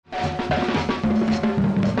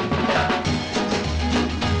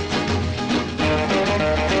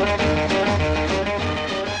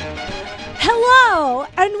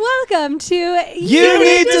Welcome to You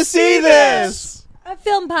Need to See This! A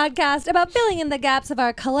film podcast about filling in the gaps of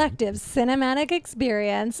our collective cinematic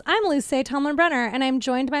experience. I'm Luce Tomlin-Brenner, and I'm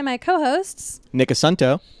joined by my co-hosts, Nick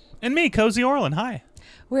Asunto. And me, Cozy Orland. Hi.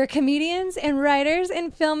 We're comedians and writers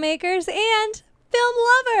and filmmakers and film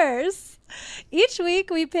lovers. Each week,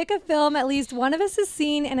 we pick a film at least one of us has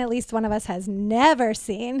seen and at least one of us has never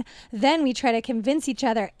seen. Then we try to convince each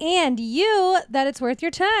other and you that it's worth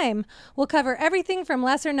your time. We'll cover everything from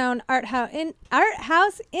lesser-known art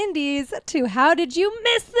house indies to how did you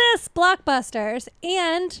miss this blockbusters.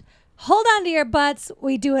 And hold on to your butts.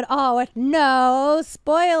 We do it all with no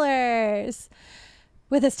spoilers.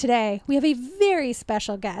 With us today, we have a very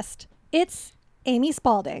special guest. It's Amy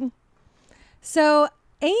Spalding. So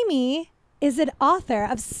Amy is an author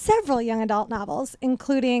of several young adult novels,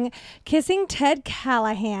 including Kissing Ted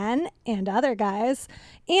Callahan and Other Guys,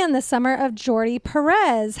 and The Summer of Jordi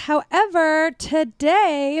Perez. However,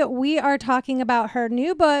 today we are talking about her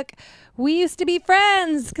new book, We Used to Be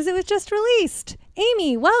Friends, because it was just released.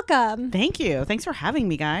 Amy, welcome. Thank you. Thanks for having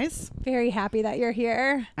me, guys. Very happy that you're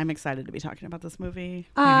here. I'm excited to be talking about this movie.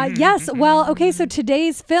 Yes. Well, okay, so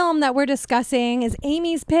today's film that we're discussing is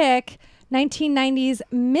Amy's pick, 1990's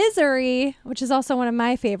Misery, which is also one of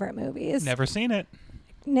my favorite movies. Never seen it.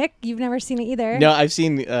 Nick, you've never seen it either. No, I've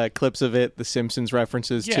seen clips of it, the Simpsons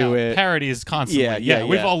references to it. Parodies constantly. Yeah.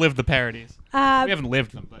 We've all lived the parodies. We haven't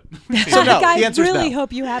lived them, but... So no, I the answer's really no.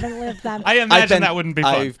 hope you haven't lived them. I imagine that wouldn't be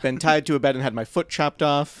fun. I've been tied to a bed and had my foot chopped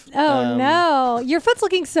off. Oh, no. Your foot's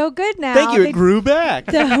looking so good now. Thank you. It grew back.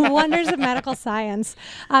 The wonders of medical science.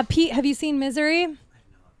 Pete, have you seen Misery?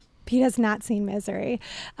 Pete has not seen Misery.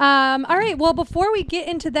 All right. Well, before we get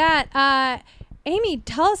into that, Amy,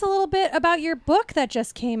 tell us a little bit about your book that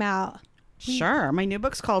just came out. Sure. My new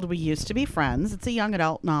book's called We Used to Be Friends. It's a young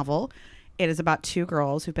adult novel. It is about two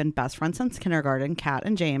girls who've been best friends since kindergarten, Kat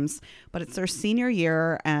and James, but it's their senior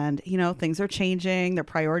year and, things are changing, their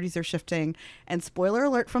priorities are shifting, and spoiler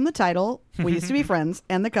alert from the title, We Used to Be Friends,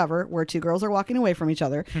 and the cover, where two girls are walking away from each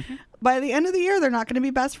other. By the end of the year, they're not going to be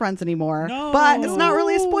best friends anymore. No. But it's not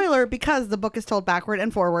really a spoiler because the book is told backward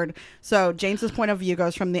and forward. So James's point of view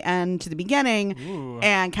goes from the end to the beginning,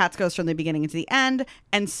 and Kat's goes from the beginning to the end.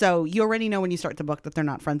 And so you already know when you start the book that they're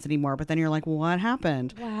not friends anymore. But then you're like, what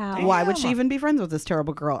happened? Wow. Why would she even be friends with this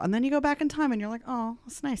terrible girl? And then you go back in time and you're like, oh,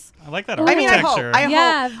 that's nice. I like that Ooh. architecture.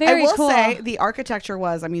 Yeah, very I will cool. say the architecture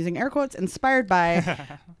was, I'm using air quotes, inspired by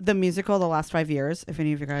the musical The Last 5 Years, if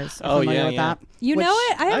any of you guys are familiar with that. You know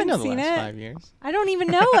it? I haven't know the seen last it. 5 years. I don't even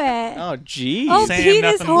know it. Oh, geez. Oh, Saying Pete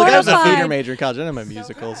is nothing. Look, I was a horrified. theater major in college. I know my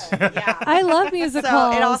musicals. Yeah. I love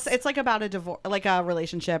musicals. So it's like about a divorce, like a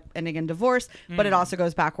relationship ending in divorce, but it also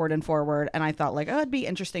goes backward and forward. And I thought it'd be an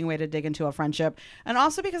interesting way to dig into a friendship. And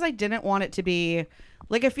also because I didn't want it to be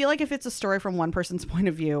I feel like if it's a story from one person's point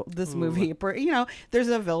of view, this movie, there's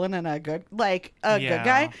a villain and a good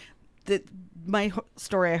guy. My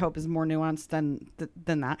story, I hope, is more nuanced than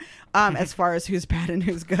that, as far as who's bad and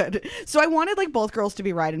who's good. So I wanted both girls to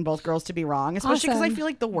be right and both girls to be wrong, especially because I Awesome. feel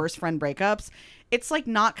like the worst friend breakups, it's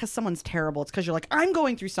not because someone's terrible. It's because you're I'm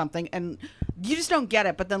going through something and you just don't get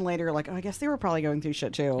it. But then later you're like, oh, I guess they were probably going through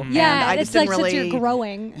shit too. Yeah, and I it's just didn't since really you're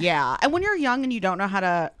growing. Yeah, and when you're young and you don't know how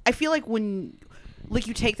to, I feel like when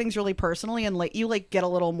you take things really personally and you get a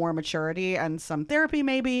little more maturity and some therapy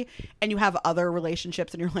maybe, and you have other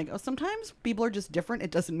relationships and you're like, oh, sometimes people are just different. It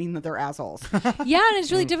doesn't mean that they're assholes. Yeah, and it's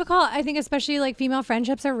really difficult. I think especially female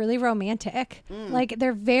friendships are really romantic.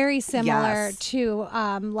 They're very similar Yes. to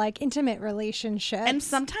intimate relationships. And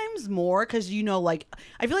sometimes more because, I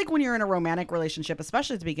feel like when you're in a romantic relationship,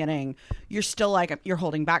 especially at the beginning, you're still you're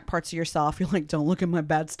holding back parts of yourself. You're like, don't look at my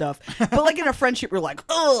bad stuff. But in a friendship, you're like,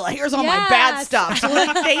 oh, here's all my bad Yes. stuff. So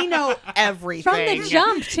they know everything. From the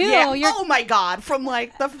jump, too. Yeah. You're- Oh my God. From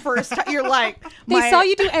the first time, you're like, they saw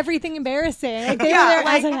you do everything embarrassing. They were there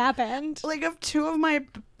as it happened. Of two of my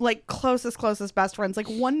closest best friends,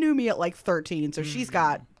 one knew me at 13, so she's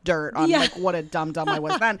got dirt on what a dumb I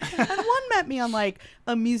was then, and one met me on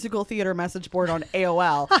a musical theater message board on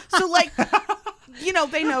AOL. So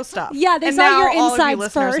they know stuff. Yeah, they and saw now your all of you insides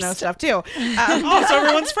listeners first. know stuff too. Oh, so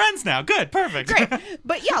everyone's friends now. Good. Perfect. Great.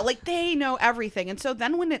 But yeah, they know everything. And so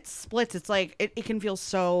then when it splits, it's it can feel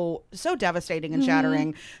so devastating and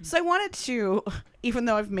shattering. So I wanted to, even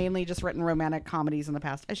though I've mainly just written romantic comedies in the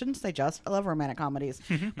past, I shouldn't say just, I love romantic comedies,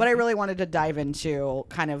 but I really wanted to dive into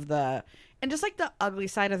kind of the ugly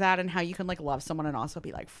side of that and how you can love someone and also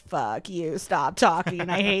be fuck you, stop talking.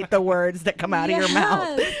 I hate the words that come out of your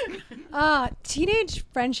mouth. Teenage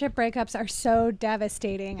friendship breakups are so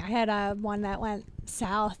devastating. I had one that went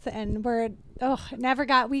south, and it never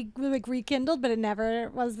got we like rekindled, but it never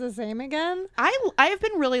was the same again. I have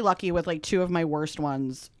been really lucky with like two of my worst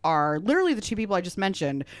ones are literally the two people I just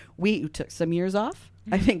mentioned. We took some years off.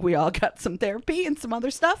 I think we all got some therapy and some other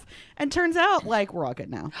stuff, and turns out like we're all good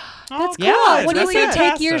now. That's cool. good. When you That's say take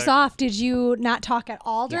fantastic. years off, did you not talk at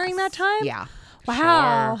all during that time? Yeah.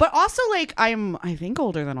 Wow. Sure. But also, like, I think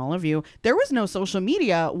older than all of you. There was no social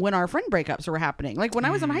media when our friend breakups were happening. Like, when I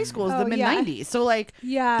was in high school, it was the Oh, yeah. mid-90s. So, like,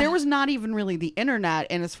 Yeah. there was not even really the internet,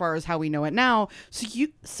 and as far as how we know it now. So,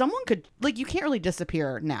 someone could, like, you can't really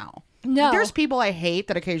disappear now. No. There's people I hate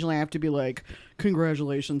that occasionally I have to be like,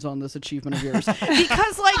 congratulations on this achievement of yours.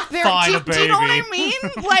 Because, like, they're, Fine, do you know what I baby.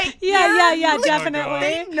 mean? Like, Yeah, like, definitely.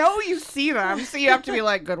 they know you see them, so you have to be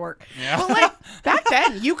like, good work. Yeah. But like back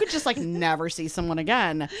then, you could just like never see someone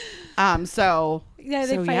again. So Yeah,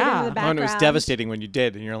 they so, fight yeah. into the Oh, background. and it was devastating when you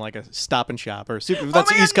did, and you're in like a Stop and Shop or super. Oh That's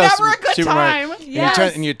my God, East Coast never a good supermarket. time. And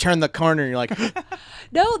Yes. you turn the corner, and you're like,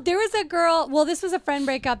 No, there was a girl. Well, this was a friend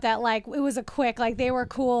breakup that like it was a quick like they were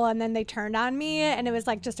cool and then they turned on me and it was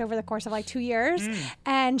like just over the course of like 2 years.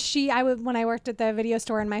 And when I worked at the video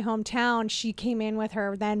store in my hometown, she came in with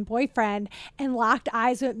her then boyfriend and locked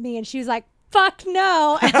eyes with me and she was like, "Fuck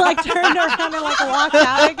no," and like turned around and like walked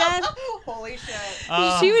out again. Holy shit.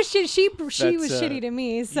 She was she was That's, shitty to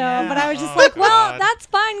me. So, yeah. but I was just Oh, like, well, God. that's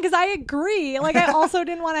fine because I agree. Like I also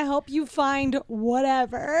didn't want to help you find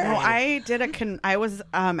whatever. No, I did I was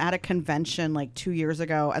at a convention like 2 years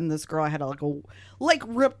ago, and this girl I had like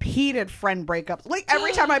repeated friend breakups. Like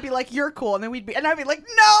every time I'd be like, "You're cool," and then I'd be like,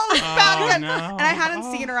 "No, it's bad again." no. And I hadn't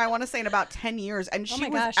seen her, I want to say, in about 10 years, and she my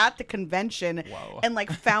was gosh. at the convention Whoa. and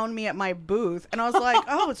like found me at my booth, and I was like,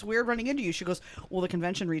 "Oh, it's weird running into you." She goes, "Well, the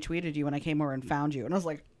convention retweeted you, and I came over and found you," and I was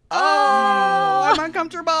like, "Oh, I'm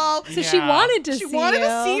uncomfortable." So she Yeah. wanted to She see wanted you.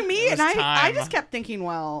 to see me, It and was I time. just kept thinking,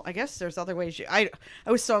 well, I guess there's other ways. I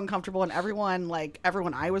was so uncomfortable, and everyone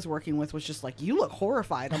I was working with was just like, "You look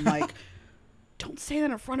horrified." I'm like, "Don't say that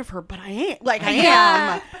in front of her," but I ain't. Like I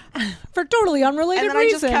Yeah. am. For totally unrelated And then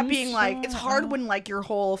reasons. I just kept being like, it's hard when like your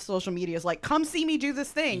whole social media is like, "Come see me do this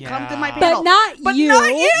thing. Come to my Yeah. panel." But not you. Not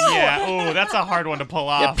you. Yeah. Oh, that's a hard one to pull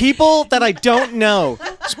yeah, off. people that I don't know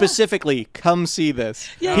specifically, come see this.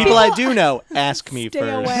 Yeah, people I people- do know, ask me Stay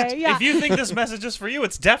first. away. Yeah. If you think this message is for you,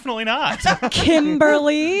 it's definitely not.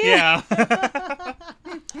 Kimberly. Yeah.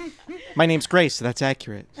 My name's Grace. So that's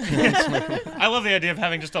accurate. I love the idea of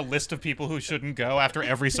having just a list of people who shouldn't go after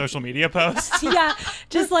every social media post. Yeah.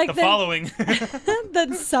 Just like The the following. the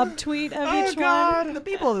subtweet of Oh, each God. The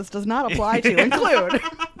people this does not apply to include,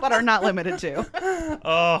 but are not limited to.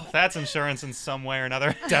 Oh, that's insurance in some way or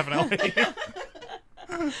another. Definitely.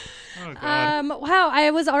 Oh, God. one. Wow, I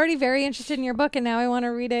was already very interested in your book and now I want to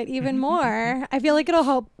read it even more. I feel like it'll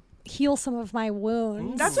help heal some of my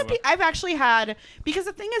wounds. That's what I've actually had, because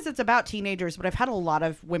the thing is, it's about teenagers, but I've had a lot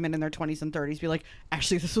of women in their 20s and 30s be like,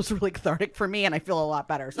 actually, this was really cathartic for me, and I feel a lot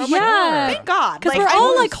better. So I'm Yeah. like, thank God. Because Like, we're I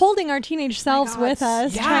all was- like holding our teenage selves God, with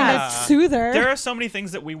us, yeah. trying to soothe her. There are so many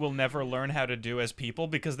things that we will never learn how to do as people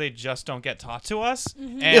because they just don't get taught to us.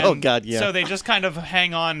 Mm-hmm. And Oh, God, yeah. So they just kind of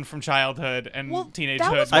hang on from childhood and teenagehood.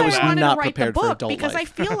 that was I why was I wanted not to write prepared the for book, adult because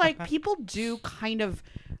life. I feel like people do kind of.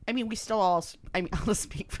 I mean, we still all. I mean, I'll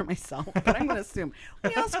speak for myself, but I'm going to assume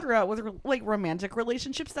we all screw out with like romantic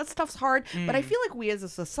relationships. That stuff's hard, but I feel like we as a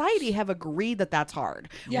society have agreed that that's hard.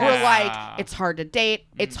 Yeah. We're like, it's hard to date.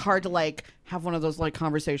 It's hard to like have one of those like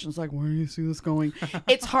conversations like, where do you see this going?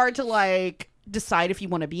 It's hard to like decide if you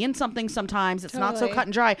want to be in something sometimes. It's not so Totally. cut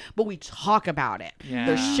and dry, but we talk about it. Yeah.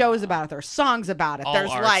 There's shows about it. There's songs about it. All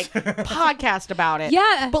There's art. like podcast about it.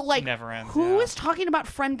 Yeah. But like, Never ends, who yeah. is talking about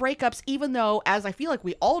friend breakups, even though, as I feel like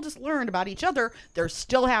we all just learned about each other, they're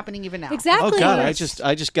still happening even now. Exactly. Oh God, Yes.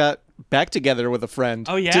 I just got back together with a friend.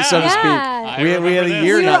 Oh, yeah? to, so to Yeah. speak. I We had remember a this.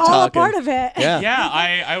 year we were not all talking. a part of it. Yeah. Yeah,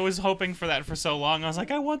 I was hoping for that for so long. I was like,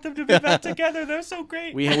 I want them to be back together. They're so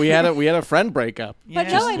great. We had a friend breakup. But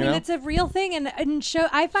Yeah. no, I mean, know? it's a real thing. And show,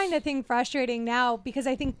 I find a thing frustrating now because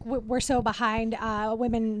I think we're so behind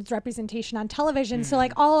women's representation on television. So,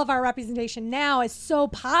 like, all of our representation now is so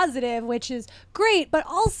positive, which is great. But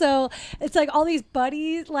also, it's like all these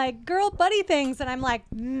buddies, like girl buddy things. And I'm like,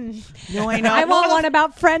 No, I know. I want one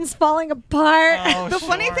about friends falling apart. Oh, The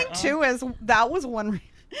funny sure. thing too is that was one.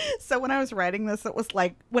 So when I was writing this, it was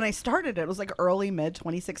like when I started it was like early mid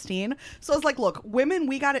 2016. So I was like, look, women,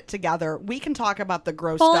 we got it together. We can talk about the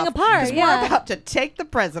gross Falling stuff apart, 'cause yeah. we're about to take the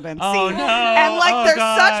presidency. Oh, no. And like Oh, there's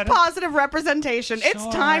God. such positive representation. It's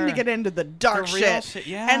time to Sure. get into the dark The real shit. shit,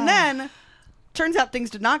 yeah. And then turns out things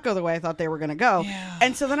did not go the way I thought they were going to go. Yeah.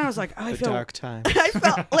 And so then I was like, oh, I The feel dark time. I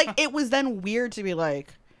felt like it was then weird to be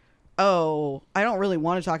like, oh, I don't really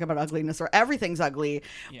want to talk about ugliness or everything's ugly.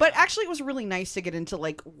 Yeah. But actually, it was really nice to get into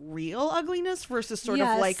like real ugliness versus sort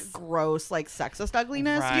of like gross, like sexist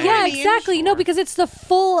ugliness. Right. You know Yeah, what I mean? exactly. Sure. No, because it's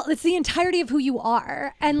the entirety of who you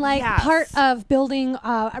are, and like part of building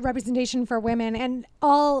a representation for women and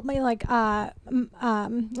all like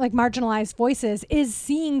marginalized voices is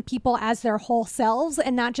seeing people as their whole selves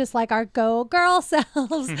and not just like our go girl selves.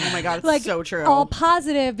 Oh my God, it's like, so true. All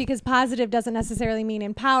positive, because positive doesn't necessarily mean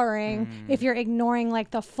empowering if you're ignoring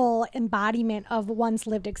like the full embodiment of one's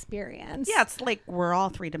lived experience. Yeah, it's like we're all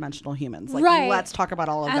three-dimensional humans. Like, right. Let's talk about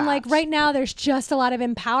all of that. And like right now, there's just a lot of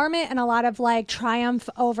empowerment and a lot of like triumph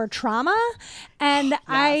over trauma. And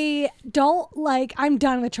I don't like. I'm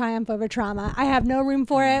done with triumph over trauma. I have no room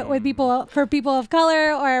for it with people of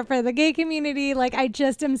color or for the gay community. Like I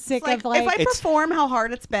just am sick of like. If I perform how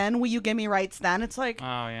hard it's been, will you give me rights then? It's like,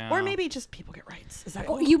 oh yeah. Or maybe just people get rights. Is that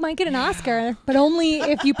cool? You might get an Oscar, but only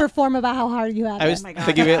if you perform about how hard you have I it. was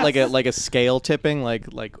thinking of it like a scale tipping, like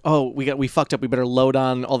oh we fucked up, we better load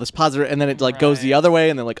on all this positive, and then it like goes the other way,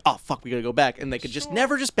 and then like oh fuck, we gotta go back, and they could just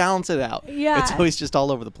never just balance it out. Yeah, it's always just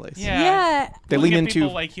all over the place. Yeah. They lean into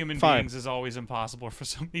people like human beings is always impossible for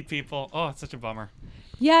so many people. Oh, it's such a bummer.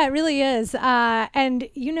 Yeah, it really is. And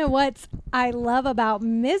you know what I love about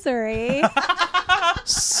Misery?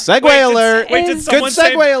 Segue alert. Did someone good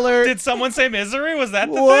segue alert. Did someone say Misery? Was that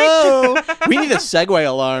the thing? We need a segue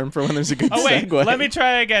alarm for when there's a good segue. Let me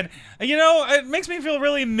try again. You know, it makes me feel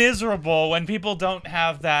really miserable when people don't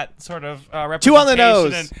have that sort of representation. 2 on the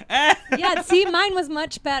nose. Yeah, see, mine was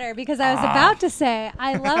much better because I was about to say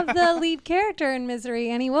I love the lead character in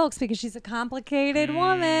Misery, Annie Wilkes, because she's a complicated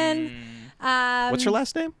woman. What's her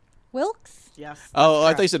last name? Wilkes? Yes. Oh,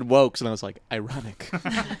 I thought you said Wokes, and I was like, ironic.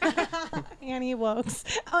 Annie Wokes.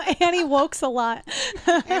 Oh, Annie Wokes a lot.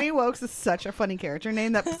 Annie Wokes is such a funny character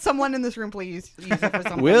name that someone in this room please use it for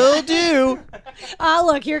something. Will do. Oh,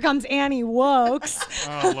 look, here comes Annie Wokes.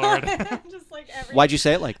 Oh, Lord. Just like Why'd you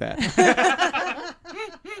say it like that?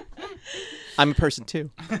 I'm a person,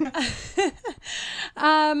 too.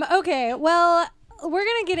 Okay, well, we're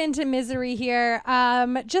going to get into Misery here.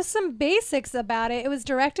 Just some basics about it. It was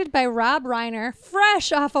directed by Rob Reiner,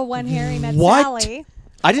 fresh off of When Harry Met Sally.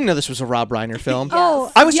 I didn't know this was a Rob Reiner film.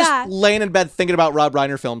 Oh, I was just laying in bed thinking about Rob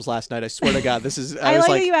Reiner films last night. I swear to God, this is. I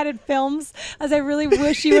like that you added films, as I really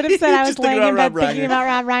wish you would have said I was laying in bed thinking about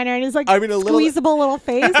Rob Reiner, and his like squeezable little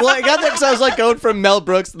face. Well, I got that because I was like going from Mel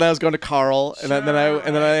Brooks, and then I was going to Carl, and then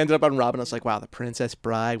I ended up on Rob, and I was like, wow, The Princess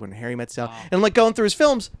Bride, When Harry Met Sally, and I'm like going through his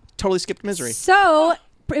films, totally skipped Misery. So.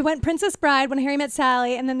 It went Princess Bride, When Harry Met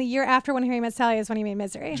Sally, and then the year after When Harry Met Sally is when he made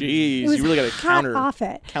Misery. Jeez, you really got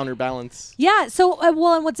to counterbalance. Yeah. So,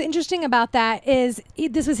 well, and what's interesting about that is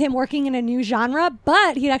this was him working in a new genre,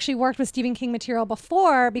 but he'd actually worked with Stephen King material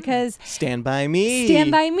before because Stand By Me.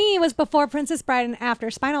 Stand By Me was before Princess Bride and after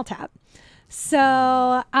Spinal Tap.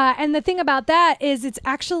 So, and the thing about that is it's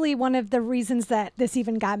actually one of the reasons that this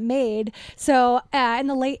even got made. So, in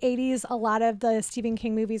the late 80s, a lot of the Stephen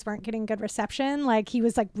King movies weren't getting good reception. Like, he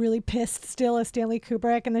was like really pissed still as Stanley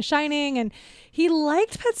Kubrick and The Shining, and he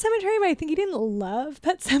liked Pet Sematary, but I think he didn't love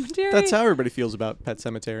Pet Sematary. That's how everybody feels about Pet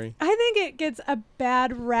Sematary. I think it gets a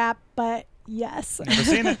bad rap, but yes. Never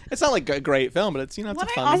seen it. It's not like a great film, but it's, it's a fun.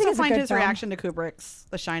 I also find his reaction to Kubrick's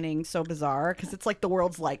The Shining so bizarre because it's like the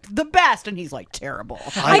world's like the best and he's like terrible.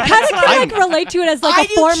 I kind of like relate to it as like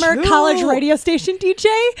a former college radio station DJ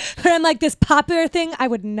where I'm like, this popular thing I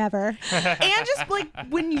would never. And just like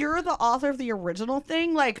when you're the author of the original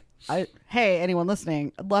thing, like hey, anyone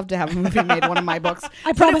listening, I'd love to have a movie made one of my books.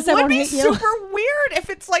 I promise I won't hate you. It would be super weird if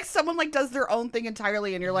it's like someone like does their own thing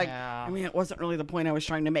entirely and you're like, I mean, it wasn't really the point I was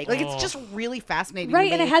trying to make. Like, it's just really fascinating.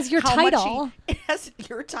 Right, and it has your title. It has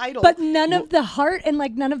your title. But none of the heart and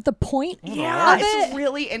like none of the point. Yeah, it's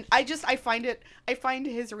really, and I find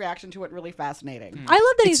his reaction to it really fascinating. I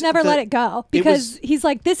love that he's never let it go because he's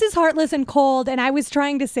like, this is heartless and cold, and I was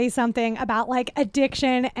trying to say something about like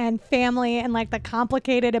addiction and family and like the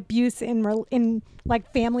complicated abuse in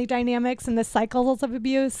like family dynamics and the cycles of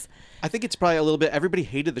abuse. I think it's probably a little bit. Everybody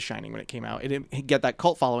hated The Shining when it came out. It didn't get that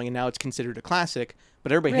cult following, and now it's considered a classic.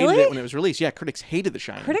 But everybody hated it when it was released. Yeah, critics hated The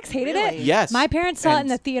Shining. Critics hated it? Yes. My parents saw it in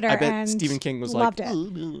the theater. I bet Stephen King was loved like, it.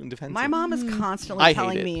 in defense. My mom is constantly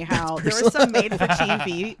telling me how there was some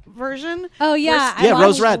made-for-TV version. Oh, yeah. Yeah,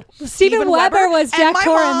 Rose Red. Steven Weber was Jack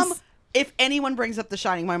Torrance. if anyone brings up The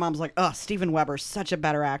Shining, my mom's like, "Oh, Steven Weber's such a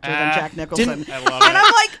better actor than Jack Nicholson." I love And it.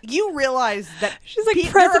 I'm like, you realize that She's like there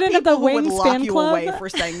are president of the people who would Wings lock fan you club. away for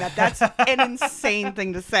saying that. That's an insane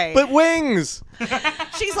thing to say. But wings.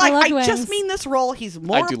 She's like, love I just Wings. mean this role. He's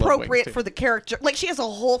more I do love Wings, appropriate too. for the character. Like, she has a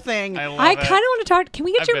whole thing. I love I it. kind of want to talk. Can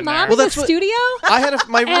we get I've your been mom there. in Well, the that's what- studio? I had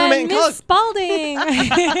my roommate in And Miss college. Spalding.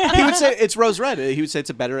 He would say it's Rose Red. He would say it's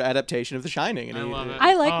a better adaptation of The Shining. And I he- love it.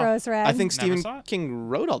 I like Oh. Rose Red. I think Never Stephen saw it. King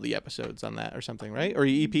wrote all the episodes on that or something, right? Or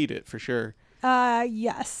he EP'd it for sure.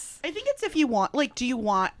 Yes. I think it's if you want, like, do you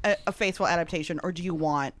want a faithful adaptation or do you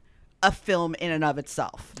want a film in and of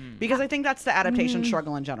itself? Because I think that's the adaptation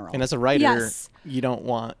struggle in general. And as a writer, Yes. you don't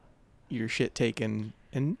want your shit taken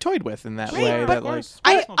and toyed with in that Right, way. but That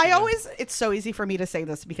like, I always, it's so easy for me to say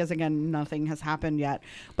this because, again, nothing has happened yet.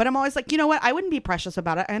 But I'm always like, you know what? I wouldn't be precious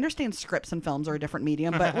about it. I understand scripts and films are a different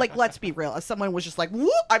medium, but, like, let's be real. If someone was just like,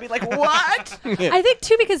 whoop, I'd be like, what? I think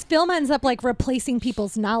too because film ends up like replacing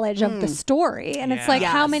people's knowledge of the story, and it's Yeah. like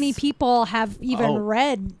how Yes. many people have even Oh.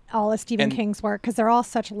 read all of Stephen And- King's work because they're all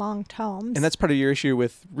such long tomes. and that's part of your issue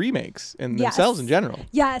with remakes and Yes. themselves in general.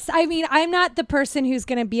 Yes, I mean I'm not the person who's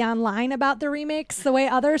going to be online about the remakes the way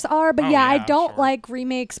others are, but Oh, I yeah, don't sure. like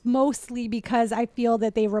remakes mostly because I feel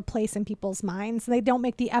that they replace in people's minds. They don't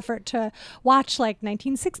make the effort to watch like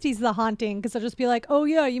 1960s The Haunting because they'll just be like, "Oh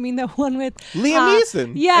yeah, you mean the one with Liam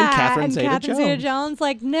Neeson Yeah, and Catherine and Catherine Zeta-Jones. Zeta-Jones."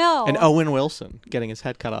 Like no, And Owen Wilson getting his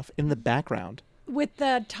head cut off in the background. with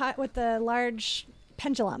the large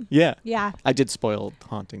pendulum. Yeah. Yeah. I did spoil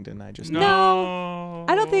Haunting, didn't I? Just No,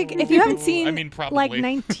 I don't think if you haven't seen I mean, probably. like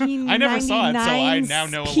 1999's I never saw it, so I now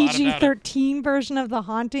know a lot about it. PG-13 version of The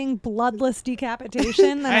Haunting, bloodless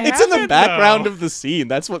decapitation. then I It's in the haven't, background though. of the scene.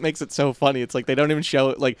 That's what makes it so funny. It's like they don't even show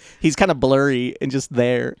it. Like he's kind of blurry and just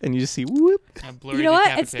there, and you just see whoop. A blurry You know what?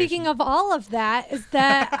 And decapitation. speaking of all of that, is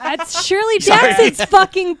that it's Shirley Sorry. Jackson's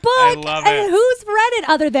fucking book. I love and it. who's read it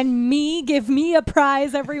other than me? Give me a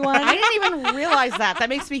prize, everyone. I didn't even realize that. That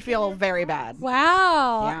makes me feel very bad.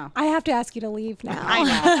 Wow. Yeah. I have to ask you to leave now. I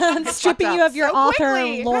know. I'm stripping Fucked you up of your so author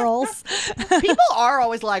quickly. laurels. People are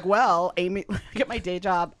always like, well, Amy, get my day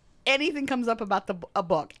job. Anything comes up about a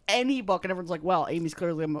book, any book, and everyone's like, well, Amy's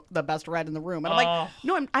clearly the best read in the room. And I'm like,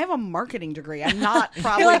 no, I have a marketing degree. I'm not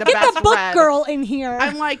probably You're like, the get best the book read. girl in here.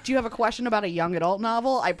 I'm like, do you have a question about a young adult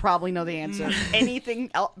novel? I probably know the answer.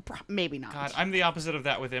 Anything else? Maybe not. God, I'm the opposite of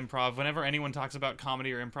that with improv. Whenever anyone talks about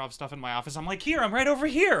comedy or improv stuff in my office, I'm like, here, I'm right over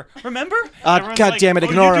here. Remember? Everyone's God like, damn it! "Oh,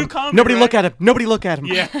 you Ignore do him. comedy, Nobody look right?" at him. Nobody look at him.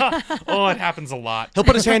 Yeah. Oh, it happens a lot. He'll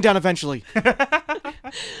put his hand down eventually.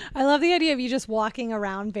 I love the idea of you just walking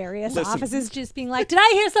around various Listen. offices, just being like, "Did I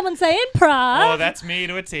hear someone say improv?" Oh, that's me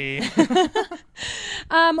to a T.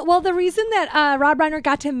 Well, the reason that Rob Reiner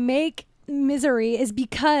got to make Misery is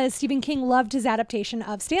because Stephen King loved his adaptation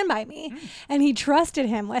of Stand By Me and he trusted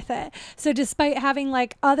him with it. So despite having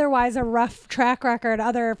like otherwise a rough track record,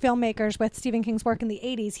 other filmmakers with Stephen King's work in the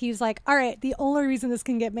 80s, he was like, all right, the only reason this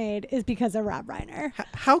can get made is because of Rob Reiner.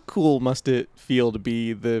 How cool must it feel to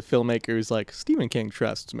be the filmmaker who's like, Stephen King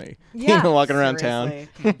trusts me? Yeah. You know, walking around town.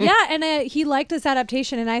 Seriously. Yeah, and he liked this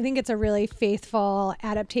adaptation, and I think it's a really faithful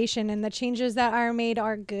adaptation, and the changes that are made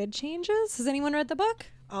are good changes. Has anyone read the book?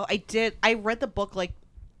 Oh, I did. I read the book like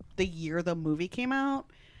the year the movie came out.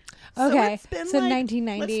 Okay, it's been so like,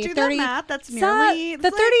 1990. Let's do 30 that math. That's So, nearly the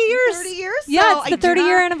that's 30 like years. 30 years. Yeah, So it's I the do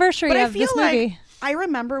 30-year not- anniversary but I of this feel like movie. I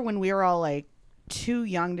remember when we were all like too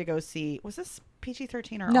young to go see. Was this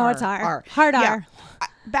PG-13 or No, R? it's R. R. Hard Yeah. R.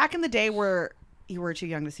 Back in the day where you were too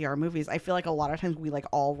young to see our movies, I feel like a lot of times we like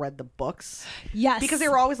all read the books. Yes. Because they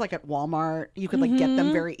were always like at Walmart. You could like get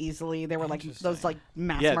them very easily. They were like those like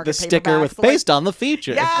mass Yeah, market the sticker with paperbacks, like- based on the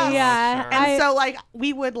feature. Yeah. Yeah, sure. And so like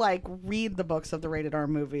we would like read the books of the rated R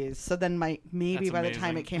movies. So then maybe That's by the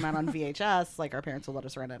time amazing. it came out on VHS, like our parents would let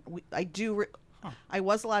us rent it. I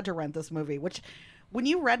was allowed to rent this movie, which when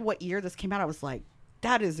you read what year this came out, I was like,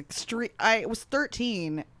 that is extreme. I was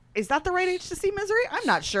 13. Is that the right age to see Misery? I'm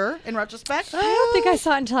not sure in retrospect. I don't think I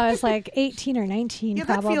saw it until I was like 18 or 19, Yeah,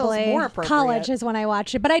 that feels probably. more appropriate. College is when I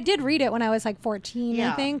watched it, but I did read it when I was like 14, I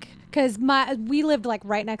Yeah. think, because we lived like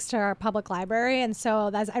right next to our public library, and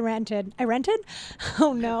so I rented.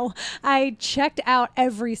 Oh no, I checked out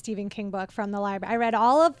every Stephen King book from the library. I read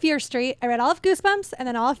all of Fear Street, I read all of Goosebumps, and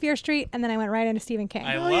then all of Fear Street, and then I went right into Stephen King.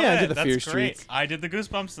 I Oh, love yeah, I it. did the That's Fear great. Streets. I did the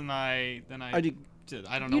Goosebumps, and I did-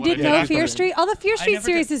 I don't know You what I did did No after Fear that. Street? All the Fear I Street never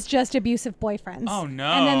series did. is just abusive boyfriends. Oh, no.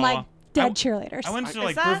 And then like dead cheerleaders. I went to Is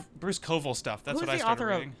like that- Bruce Koval stuff. That's Who's what I the started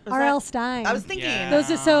author reading. of? R.L. Stein. I was thinking. Yeah.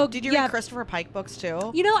 Those are so. Did you yeah. read Christopher Pike books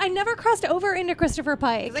too? You know, I never crossed over into Christopher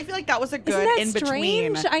Pike. Because I feel like that was a Isn't good that in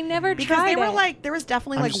between. strange? I never Because tried they were it. like, there was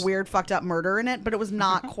definitely I'm like just- weird fucked up murder in it, but it was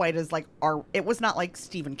not quite as like it was not like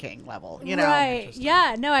Stephen King level, you know? Right.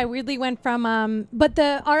 Yeah. No, I weirdly went from but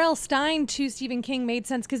the R.L. Stein to Stephen King made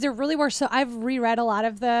sense because there really were I've reread a lot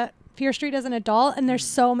of the Fear Street as an adult, and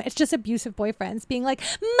there's it's just abusive boyfriends being like,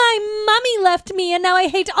 my mommy left me and now I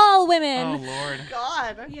hate all Oh women. Lord.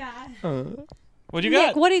 God. Yeah. What'd you got?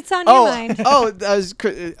 Nick, what's on your mind?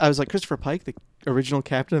 I was like Christopher Pike, the original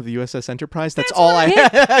captain of the USS Enterprise. That's all right. I.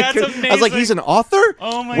 That's I was like, amazing. he's an author.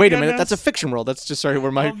 Oh my Wait a minute, goodness. that's a fiction world. That's just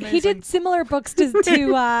where my. Amazing. He did similar books to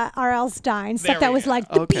R.L. Stein, stuff There that we was go. like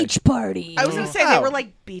the Okay. beach party. I was going to say they Wow. were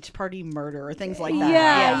like beach party murder or things like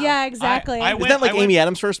that. Yeah, exactly. I Is went- that like I went- Amy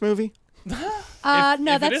Adams' first movie? no, if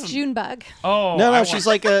it that's isn't- Junebug. Oh No, I she's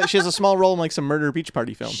want- like she has a small role in like some murder beach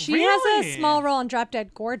party film. She has Really? a small role in Drop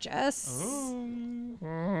Dead Gorgeous. Amy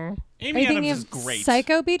Are you Adams thinking is of great.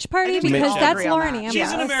 Psycho Beach Party? I think we Because all that's agree on Lauren that. Ambrose.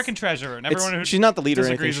 She's an American treasure, and everyone who She's not the leader or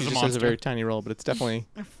anything. disagrees She is a just has a monster. very tiny role, but it's definitely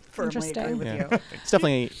Firmly agree Interesting. with yeah. you. It's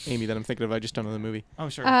definitely Amy that I'm thinking of. I just don't know the movie. Oh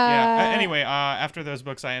sure, yeah. Uh, Anyway, after those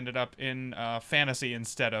books, I ended up in fantasy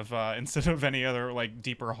instead of any other like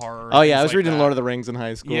deeper horror. Oh yeah, I things was like reading that. Lord of the Rings in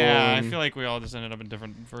high school. Yeah, I and feel like we all just ended up in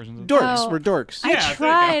different versions of dorks. Oh. We're dorks. I Yeah, there you go.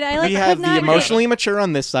 tried. I like we could have not the emotionally mature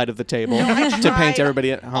on this side of the table I to tried paint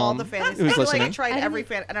everybody at all home the fantasy. who's I feel like I listening. tried I every didn't-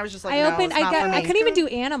 fan, and I was just like, I no, opened. it's not for I me. couldn't even do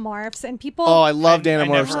Animorphs, and people. Oh, I loved I Animorphs.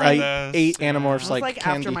 never I read those. ate Yeah. Animorphs It was like like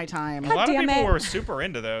candy. after my time. A lot of damn people it. were super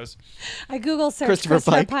into those. I Google searched Christopher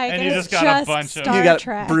Christopher Pike. Pike, And and you it's just got a just bunch of- Star You got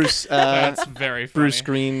Trek. Bruce That's very funny. Bruce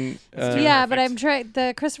Green. Yeah, but perfect. I'm trying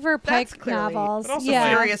the Christopher Pike That's clearly- novels. But also Yeah,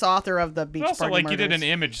 Serious author of the beach But also, party like you did an murders.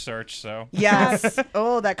 image search, so Yes.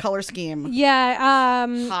 Oh, that color scheme. yeah.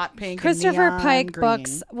 Hot pink. and Christopher neon Pike green.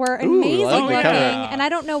 books were Ooh, I amazing like looking, the color. and I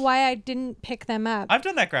don't know why I didn't pick them up. I've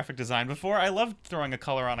done that graphic design before. I love throwing a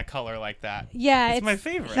color on a color like that. Yeah, It's my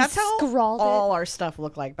favorite. That's how scrawled it. all our stuff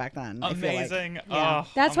looked like back then. I feel like. Amazing. Yeah.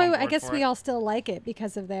 Oh, That's I'm why on I board guess for we it. all still like it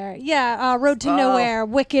because of their Road to Oh. Nowhere,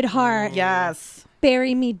 Wicked Heart, Yes.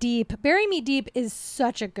 Bury Me Deep. Bury Me Deep is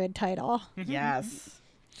such a good title. Yes.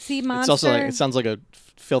 Sea Monster. It's also like it sounds like a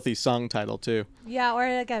filthy song title too. yeah, or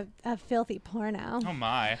like a filthy porno. Oh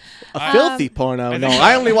my. A filthy porno. I No, think-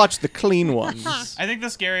 I only watch the clean ones. I think the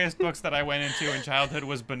scariest books that I went into in childhood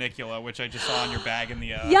was Bunnicula, which I just saw on your bag in the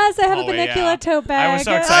Yes, I have a hallway, Bunnicula yeah. tote bag. I was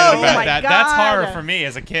so excited Oh about my that. That's God. horror for me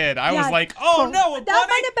as a kid. I Yeah. was like, oh no, a That bunny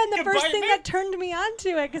might have been the can first bite thing me? that turned me onto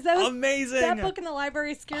it because that was Amazing. that book in the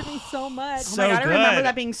library scared me so much. Oh So my God, I remember good.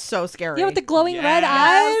 that being so scary. Yeah, with the glowing red Yes.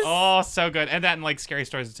 eyes. Oh, so good. And then like scary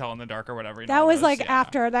stories to tell in the dark or whatever. You know, That was those, like yeah.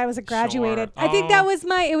 after that was graduated. Sure. I think that Oh. was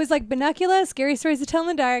it was like Bunnicula, Scary Stories to Tell in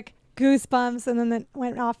the Dark, Goosebumps, and then it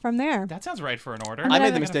went off from there. That sounds right for an order. I made the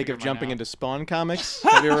gotta mistake of figure mine jumping out. into Spawn comics.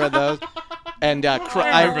 Have you ever read those? And I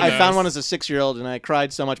remember I found those. one as a 6-year-old, and I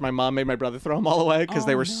cried so much my mom made my brother throw them all away because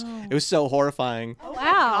they were. It was so horrifying.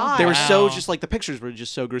 Wow. They were so Wow. just like the pictures were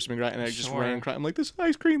just so gruesome and and I just Sure. ran crying. I'm like, this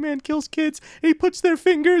ice cream man kills kids. And he puts their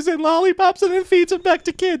fingers in lollipops and then feeds them back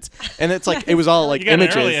to kids. And it's like it was all like You got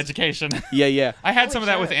images. an early education. Yeah. I had some of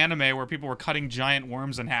that with anime where people were cutting giant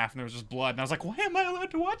worms in half and there was just blood. And I was like, why am I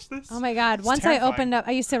allowed to watch this? Oh my God. It's Once I terrifying. opened up,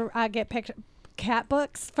 I used to get cat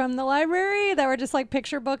books from the library that were just like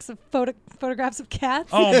picture books of photographs of cats.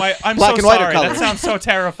 Oh my! I'm Black so and white or sorry. color? That sounds so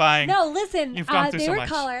terrifying. No, listen. You've gone through They so were much.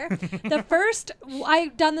 color. The first,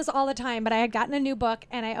 I've done this all the time, but I had gotten a new book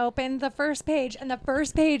and I opened the first page, and the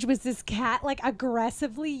first page was this cat like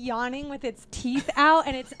aggressively yawning with its teeth out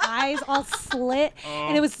and its eyes all slit,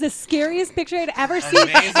 and it was the scariest picture I'd ever seen.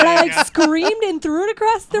 Amazing. And I like screamed and threw it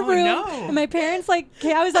across the Oh, room, no. and my parents I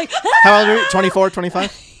was like. How old are you? 24,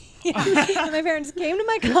 25? And my parents came to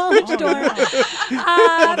my college dorm.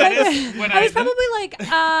 that is when I was I- probably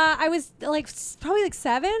probably like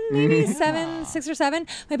 7, maybe 6 or 7.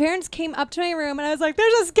 My parents came up to my room and I was like,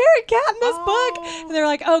 "There's a scary cat in this book," and they were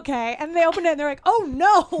like, "Okay," and they opened it and they're like, "Oh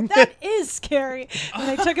no, that is scary," and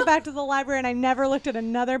they took it back to the library and I never looked at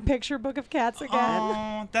another picture book of cats again.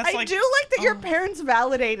 Oh, that's I like, do like that your parents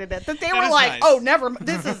validated it. That they were is like, nice. "Oh, never.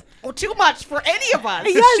 This is too much for any of us."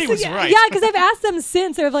 Yes, She was yeah, right. Yeah, because I've asked them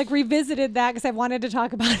since. They're like, revisited that because I wanted to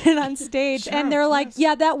talk about it on stage, Sure, and they're of like, course.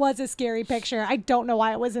 "Yeah, that was a scary picture. I don't know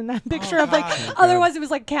why it was in that picture of like. God. Otherwise, it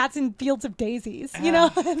was like cats in fields of daisies, you know."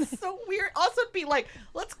 So weird. Also, it'd be like,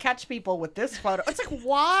 let's catch people with this photo. It's like,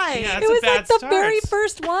 why? Yeah, It it's a was bad like the start. very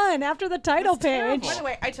first one after the title page. By the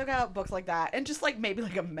way, I took out books like that and just like maybe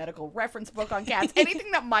like a medical reference book on cats.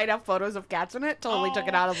 Anything that might have photos of cats in it, totally took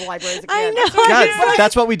it out of the library as a kid. I know. God,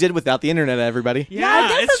 that's what we did without the internet, everybody. Yeah, I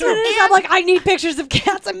guess it's that's what true. it is. I'm like, I need pictures of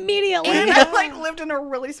cats immediately. And I like lived in a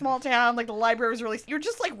really small town. Like the library was really. You're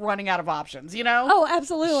just like running out of options, you know? Oh,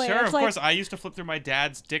 absolutely. Sure, It's of like, course. I used to flip through my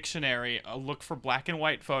dad's dictionary, look for black and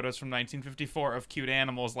white photos from 1954 of cute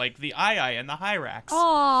animals like the eye and the hyrax.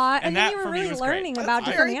 Aw, and And then that you were for me really was great. learning That's about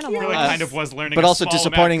different very cute. animals. Really kind of was learning. But a also small amount,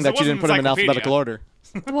 disappointing 'cause that it you didn't wasn't put them in alphabetical encyclopedia. order.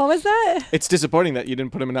 What was that? It's disappointing that you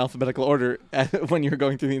didn't put them in alphabetical order when you were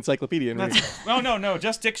going through the encyclopedia. And reading. No,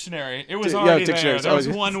 just dictionary. It was Yeah, already dictionaries. there. There was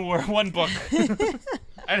Oh, one book.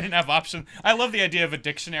 I didn't have option. I love the idea of a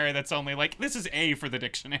dictionary that's only like, this is A for the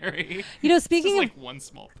dictionary. You know, This is speaking of like one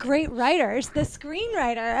small thing. great writers, the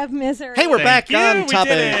screenwriter of Misery. Hey, we're back Thank you, on we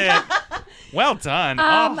topic. did it. Well done.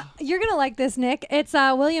 Oh. You're gonna like this, Nick. It's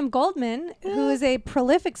William Goldman, who is a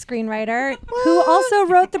prolific screenwriter, who also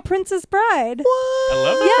wrote The Princess Bride. I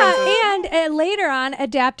love the Yeah, princess. and later on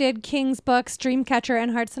adapted King's books Dreamcatcher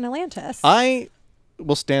and Hearts in Atlantis. I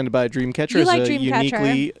will stand by Dreamcatcher You as like a Dreamcatcher.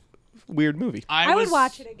 uniquely weird movie. I would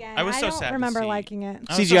watch it again. I was so don't sad to remember see- liking it.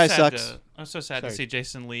 I was CGI sad sucks. I was so sad Sorry. to see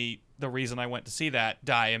Jason Lee, the reason I went to see that,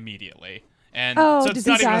 die immediately. And Oh, so does it's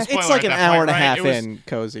he not even die? a spoiler It's like at an that hour point, and a right? half It was- in,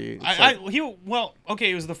 cozy. It's I, like-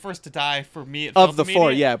 he was the first to die for me. It of felt the four,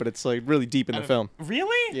 immediate. yeah, but it's like really deep in the film.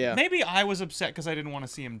 Really? Yeah. Maybe I was upset because I didn't want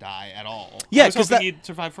to see him die at all. Yeah, I was 'cause hoping that- he'd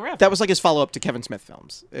survive forever. That was like his follow up to Kevin Smith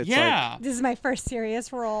films. It's yeah. This is my first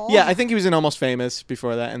serious role. Like, yeah, I think he was in Almost Famous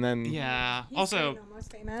before that, and then Yeah. He's Also, great,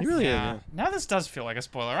 almost famous. he really yeah. is. Now this does feel like a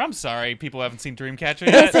spoiler. I'm sorry, people haven't seen Dreamcatcher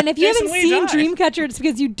yet. Listen, if you Jason haven't Lee seen died. Dreamcatcher, it's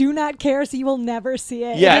because you do not care, so you will never see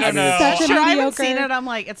it. Yeah, It is I know. such a Sure, I haven't mediocre. seen it. I'm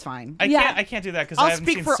like, it's fine. Yeah. I can't do that because I I'll haven't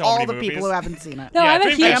speak seen for so all many the movies. people who haven't seen it. No, Yeah, I'm a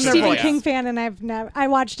Dreamcatcher, huge Stephen yeah. King fan, and I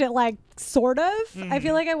watched it like sort of. I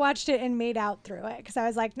feel like I watched it and made out through it because I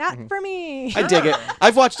was like, not for me. I dig it.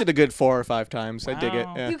 I've watched it a good 4 or 5 times. I dig it.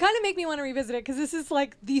 Wow. Yeah. You kind of make me want to revisit it because this is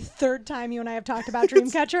like the third time you and I have talked about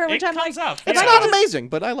Dreamcatcher, which It I'm like, comes up. It's Yeah. not amazing,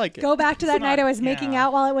 but I like it. go back to that night I was making yeah.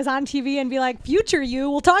 out while it was on TV and be like, future you,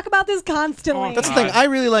 we'll talk about this constantly. Oh, That's the God. thing. I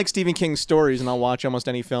really like Stephen King's stories, and I'll watch almost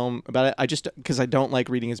any film about it. I just because I don't like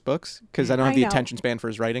reading his books because I don't have I the know. attention span for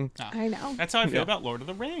his writing. I know. That's how I feel Yeah. about Lord of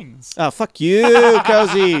the Rings. Oh, fuck you,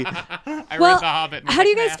 cozy. I Well, read The Hobbit. and how do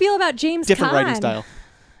you was like, guys feel about James Different Caan? writing style.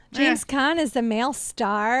 James Caan is the male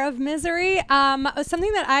star of Misery.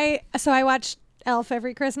 Something that I watched Elf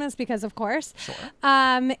every Christmas because of course. Sure.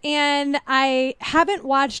 And I haven't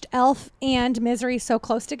watched Elf and Misery so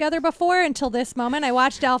close together before until this moment. I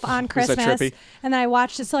watched Elf on that Christmas trippy? and then I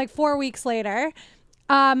watched it so like 4 weeks later.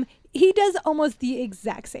 He does almost the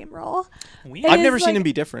exact same role. Weird. It I've is, never seen like, him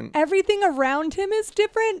be different. Everything around him is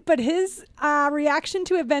different, but his reaction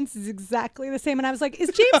to events is exactly the same. And I was like, is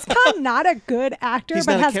James Caan not a good actor, He's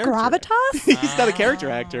but not a has character. gravitas? He's not a character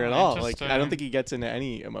actor at all. Like I interesting. don't think he gets into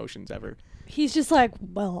any emotions ever. He's just like,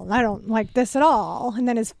 well, I don't like this at all. And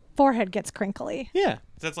then his forehead gets crinkly. Yeah,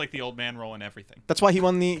 That's like the old man role in everything. that's why he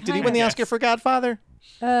won the. Did he win the Yes. Oscar for Godfather,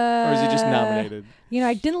 or is he just nominated?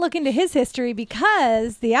 I didn't look into his history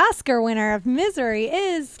because the Oscar winner of Misery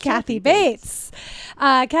is Kathy Bates.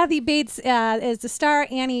 Kathy Bates is the star,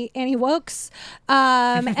 Annie Wokes,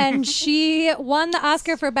 and she won the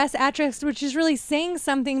Oscar for Best Actress, which is really saying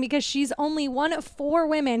something because she's only one of 4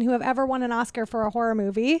 women who have ever won an Oscar for a horror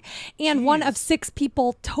movie, and one of 6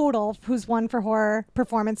 people total who's won for horror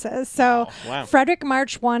performances. So Wow. Frederick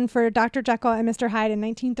March won for Dr. Jekyll and Mr. Hyde in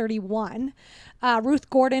 1931. Ruth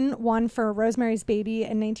Gordon won for Rosemary's Baby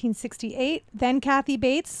in 1968. Then Kathy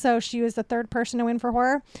Bates, so she was the 3rd person to win for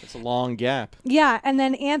horror. It's a long gap. Yeah, and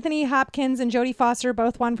then Anthony Hopkins and Jodie Foster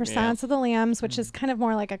both won for Yeah. Silence of the Lambs, which is kind of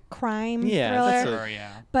more like a crime Yeah, thriller. that's Sure,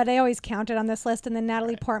 yeah. But I always counted on this list. And then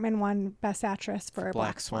Natalie Portman won Best Actress for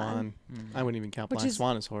Black Swan. I wouldn't even count Which Black is-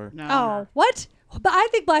 Swan as horror. No. Oh, what? But I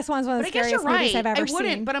think Black Swan is one of But the I guess you're scariest movies right. I've ever I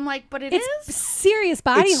wouldn't, seen. but I'm like, but It's is. serious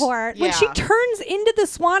body It's- horror. When she Yeah. turns into the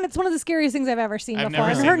swan, it's one of the scariest things I've ever seen I've before.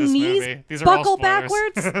 never And her seen this knees movie. These are all buckle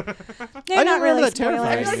spoilers. backwards. They're I not never really remember that terrifying.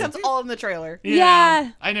 I spoilers. feel like that's all in the trailer.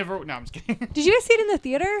 Yeah. I never. No, I'm just kidding. Did you guys see it in the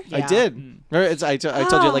theater? I Yeah. did. Remember, I told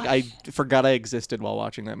you Oh. like I forgot I existed while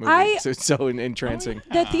watching that movie. I- So it's so entrancing.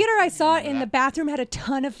 The theater I saw it in, that. the bathroom had a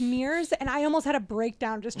ton of mirrors, and I almost had a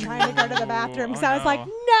breakdown just trying to go to the bathroom because I was no. like,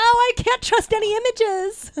 no, I can't trust any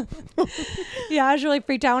images. Yeah, I was really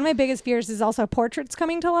freaked out. One of my biggest fears is also portraits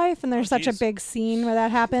coming to life, and there's such a geez. big scene where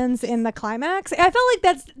that happens in the climax. I felt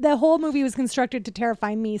like the whole movie was constructed to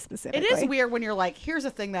terrify me specifically. It is weird when you're like, here's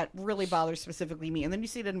a thing that really bothers specifically me, and then you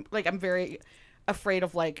see it in, like, I'm very afraid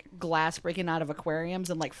of like glass breaking out of aquariums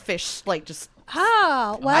and like fish like just.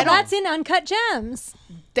 Oh, well, that's in Uncut Gems.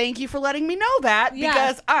 Thank you for letting me know that Yeah.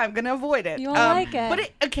 because I'm gonna avoid it. You'll like it. But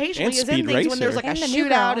it occasionally And is in Speed things when there's Racer. like a And the new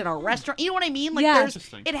shootout girl. in a restaurant. You know what I mean? Like Yeah. there's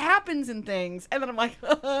Interesting. it happens in things, and then I'm like,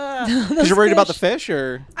 Because you're worried about the fish,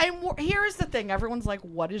 or here's the thing. Everyone's like,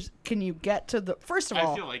 what is? Can you get to the? First of I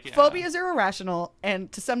all, feel like, yeah. phobias are irrational,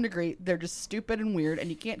 and to some degree, they're just stupid and weird, and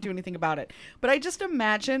you can't do anything about it. But I just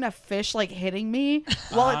imagine a fish like hitting me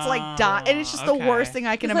while it's like dying, and it's just the okay. worst thing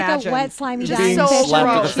I can It's like a imagine. wet, slimy Just dying being fish slapped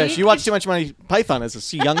on with a the fish. cheek. You watch too much Monty Python as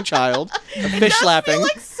a young child. A fish It does slapping. feel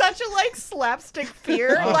like such a like slapstick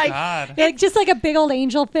fear. Oh, like God. Like just like a big old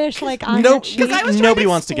angelfish, like on Nope. your cheek. because I was Nobody trying to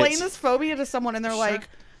wants to get explain this phobia to someone, and they're like,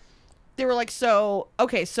 they were like, so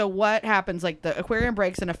okay, so what happens? Like the aquarium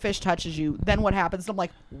breaks and a fish touches you, then what happens? I'm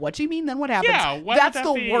like, what do you mean? Then what happens? Yeah, why would that's that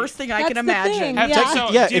the be? worst thing I That's can the imagine. thing, Have, yeah.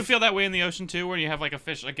 so, Yeah, do you if- feel that way in the ocean too, where you have like a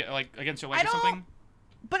fish like against your leg I or don't- something?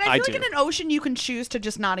 But I I feel like do. in an ocean you can choose to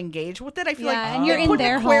just not engage with it. I feel Yeah, like and you're they in put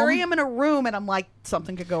their an home. aquarium in a room, and I'm like,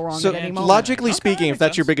 something could go wrong So at any moment. logically Okay, speaking, if makes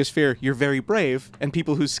that's your sense. biggest fear, you're very brave, and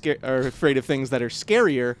people who are afraid of things that are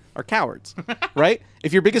scarier are cowards, right?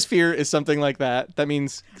 If your biggest fear is something like that, that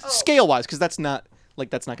means scale-wise, because that's not going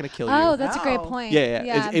to kill you. Oh, that's a great Oh. point.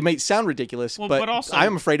 Yeah. It may sound ridiculous, Well, but but also-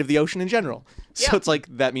 I'm afraid of the ocean in general. So Yeah. it's like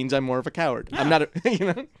that means I'm more of a coward. I'm not,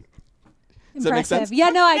 Does that make Impressive. sense? Yeah,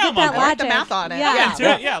 no, I Yeah, get I'm that on board. logic. The math on it. Yeah. Yeah.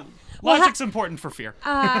 Yeah, yeah. Well, Logic's important for fear.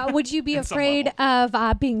 Would you be At some afraid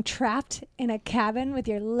of being trapped in a cabin with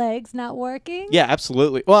your legs not working? Yeah,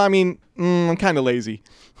 absolutely. Well, I mean, I'm kind of lazy.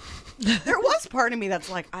 There was part of me that's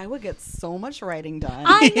like, I would get so much writing done.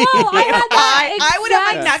 I know. I had that I would have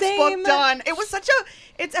my exact next same- book done. It was such a.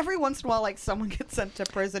 It's every once in a while like someone gets sent to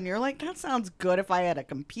prison. You're like, that sounds good if I had a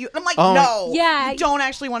computer. I'm like, Oh. no. Yeah. You don't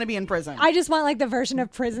actually want to be in prison. I just want like the version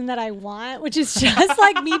of prison that I want, which is just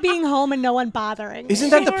like me being home and no one bothering me. Isn't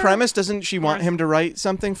that the premise? Doesn't she want him to write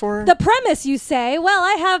something for her? The premise, you say? Well,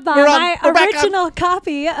 I have We're on. my We're back on. original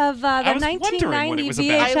copy of the I was wondering what 1990 it was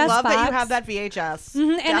VHS about. I love box. that you have that VHS.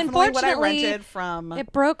 And Definitely what I unfortunately, rented from.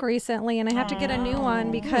 It broke recently, and I have to get a new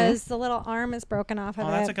one because the little arm is broken off of Oh,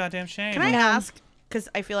 it. that's a goddamn shame. Can I No. ask? Because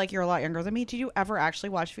I feel like you're a lot younger than me. Did you ever actually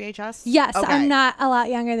watch VHS? Yes, Okay. I'm not a lot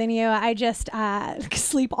younger than you. I just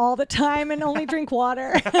sleep all the time and only drink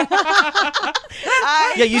water.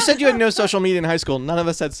 Yeah, you said you had no social media in high school. None of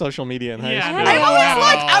us had social media in high Yeah, school. no. I'm always No.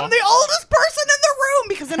 like, I'm the oldest person in the room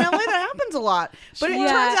because in LA that happens a lot. But it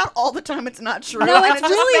Yeah. turns out all the time it's not true. No, and it's it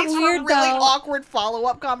just really makes for weird, really though. awkward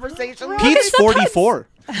follow-up conversation. Pete's 44.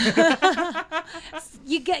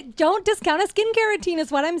 Don't discount a skincare routine,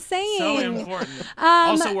 is what I'm saying. So important.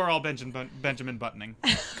 Also, we're all Benjamin buttoning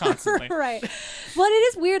constantly. Right. Well, it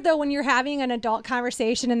is weird though when you're having an adult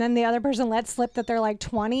conversation and then the other person lets slip that they're like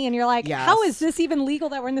 20, and you're like, Yes. how is this even legal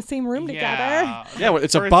that we're in the same room together? Yeah, well,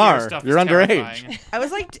 it's a Birthier bar. stuff You're is underage. terrifying. I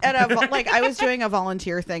was like I was doing a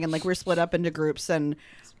volunteer thing, and like we're split up into groups, and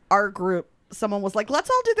our group, someone was like, let's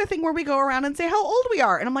all do the thing where we go around and say how old we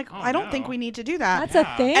are, and I'm like, I don't think no. we need to do that. That's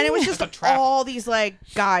Yeah. a thing. and it was That's just a trap. all these like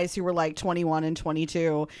guys who were like 21 and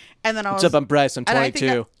 22, and then I was What's up? I'm Bryce. I'm and I think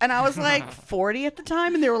 22. and I was like 40 at the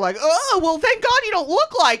time, and they were like, oh, well, thank God you don't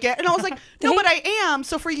look like it. And I was like, no, but I am.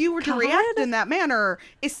 So for you to react in that manner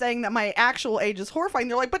is saying that my actual age is horrifying.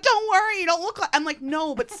 They're like, but don't worry, you don't look like. I'm like,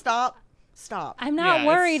 no, but stop. I'm not Yeah,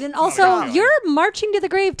 worried. it's And not a also, good feeling. you're marching to the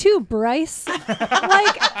grave too, Bryce. Like,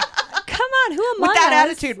 come on, who among With that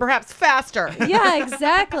us? attitude, perhaps faster. Yeah,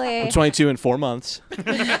 exactly. I'm 22 in 4 months.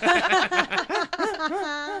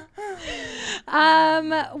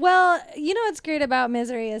 Well, you know what's great about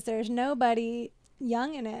Misery is there's nobody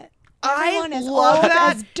young in it. Everyone I is love old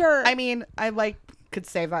that. as dirt. I mean, I like could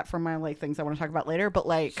save that for my like things I want to talk about later, but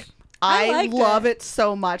like I liked love it. it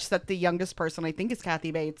so much that the youngest person I think is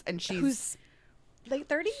Kathy Bates, and she's Who's late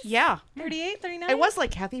 30s? yeah. 38, 39? It was like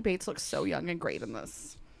Kathy Bates looks so young and great in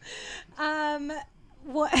this.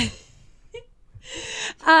 What?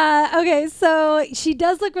 Okay, so she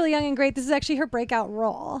does look really young and great. This is actually her breakout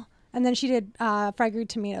role. And then she did Fried Green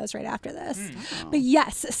Tomatoes right after this. But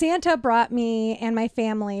yes, Santa brought me and my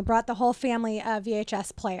family, brought the whole family a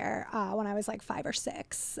VHS player when I was like 5 or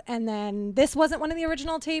 6. And then this wasn't one of the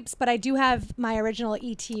original tapes, but I do have my original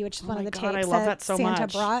E.T., which is one of the God, tapes I love that so Santa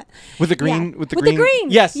much. brought. With the green, Yeah. with the green.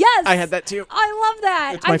 Yes. I had that too. I love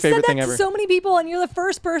that. It's my I've said favorite that thing to ever. so many people, and you're the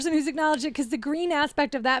first person who's acknowledged it because the green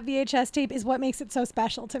aspect of that VHS tape is what makes it so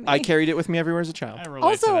special to me. I carried it with me everywhere as a child. I relate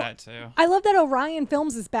Also, to that too. I love that Orion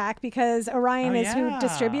Films is back because Orion is who yeah.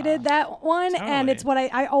 distributed that one, and Totally. it's what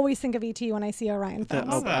I always think of ET when I see Orion Films.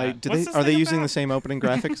 love that. What's this Are they thing using about? the same opening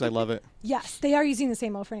graphics? I love it. Yes, they are using the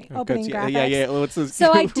same opening Oh, good. graphics. Yeah. What's this?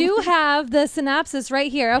 So I do have the synopsis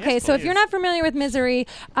right here. Okay, Yes, so if you're please. not familiar with Misery,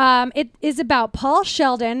 it is about Paul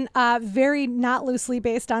Sheldon, very not loosely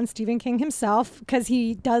based on Stephen King himself, because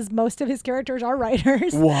he does most of his characters are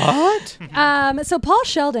writers. What? So Paul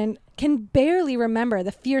Sheldon can barely remember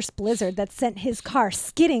the fierce blizzard that sent his car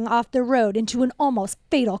skidding off the road into an almost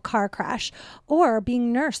fatal car crash, or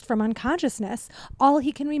being nursed from unconsciousness. All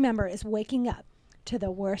he can remember is waking up to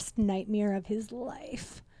the worst nightmare of his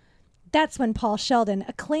life. That's when Paul Sheldon,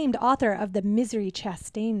 acclaimed author of the Misery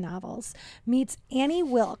Chastain novels, meets Annie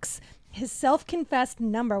Wilkes, his self-confessed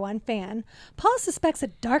 #1 fan. Paul suspects a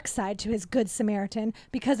dark side to his Good Samaritan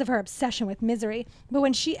because of her obsession with misery, but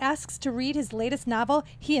when she asks to read his latest novel,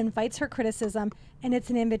 he invites her criticism, and it's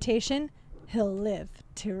an invitation he'll live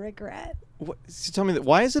to regret. So tell me that.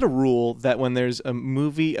 Why is it a rule that when there's a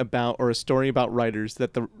movie about or a story about writers,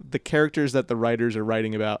 that the characters that the writers are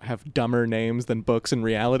writing about have dumber names than books in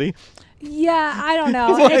reality? Yeah, I don't know.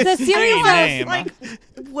 What It's a is- series Any of name. Like,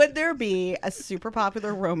 would there be a super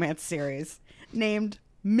popular romance series named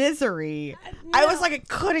Misery? I was like, I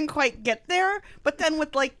couldn't quite get there, but then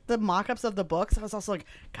with like the mock-ups of the books, I was also like,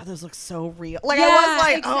 God, those look so real. Like, I Yeah, was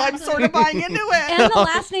like, oh, I'm exactly. sort of buying into it. and the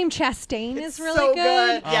last name Chastain is really so good.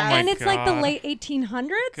 good. Oh my and it's like the God. late 1800s.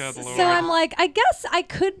 Good Lord. So I'm like, I guess I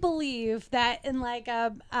could believe that in like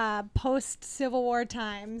a post Civil War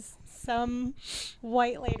times, some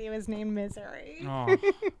white lady was named Misery. Oh,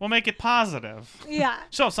 we'll make it positive. Yeah.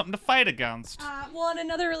 Show us something to fight against. Well, and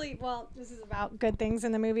another this is about good things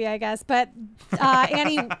in the movie, I guess. But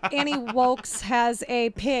Annie Wokes has a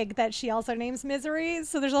pig that she also names Misery.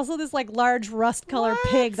 So there's also this like large rust-colored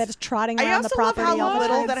What? pig that is trotting I around the also love property all how the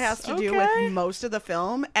little time. that has to do Okay. with most of the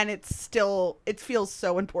film, and it feels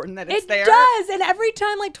so important that it's It there. does, and every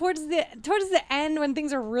time, like towards the end, when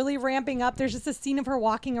things are really ramping up, there's just a scene of her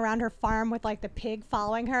walking around her farm with like the pig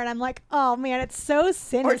following her, and I'm like, oh man, it's so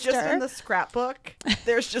sinister. Or just in the scrapbook,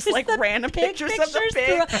 there's just like the random pig pictures of the pig.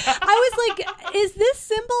 through- I was like, is this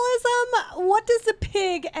symbolism? What does the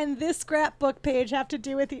pig and this scrapbook page have to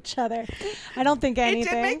do with each other? I don't think It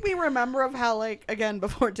anything. did make me remember of how, like, again,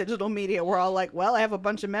 before digital media, we're all like, well, I have a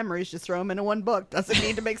bunch of memories, just throw them into one book. Doesn't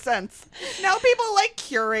need to make sense. Now people, like,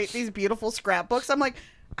 curate these beautiful scrapbooks. I'm like,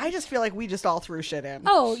 I just feel like we just all threw shit in.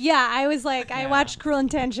 Oh yeah, I was like, I Yeah. watched Cruel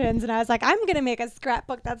Intentions, and I was like, I'm gonna make a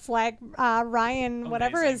scrapbook that's like Ryan,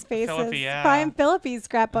 whatever Amazing. his face Phillippe, is, yeah. Brian Phillippe's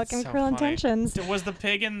scrapbook That's in so Cruel funny. Intentions. Was the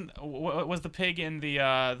pig in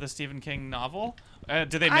the Stephen King novel? Did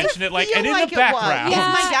they I mention it like feel and in like the it was. background? Yeah.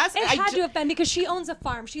 my guess. it I had ju- to have been because she owns a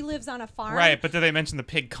farm. She lives on a farm. Right, but did they mention the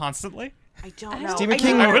pig constantly? I don't I know. don't Stephen I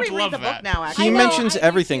King- need I to would reread love the that. book now, I He actually. know, mentions I do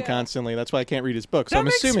everything too. constantly. That's why I can't read his book. So That I'm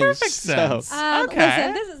makes assuming perfect so. sense. Listen,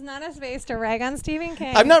 Okay. this is not a space to rag on Stephen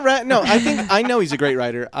King. I'm not right. No, I know he's a great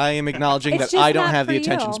writer. I am acknowledging It's that just I don't not have the for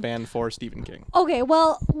attention you. span for Stephen King. Okay,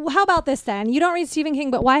 well, how about this then? You don't read Stephen King,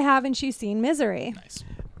 but why haven't you seen Misery? Nice.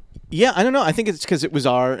 Yeah, I don't know. I think it's because it was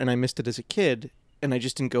R and I missed it as a kid, and I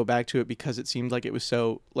just didn't go back to it because it seemed like it was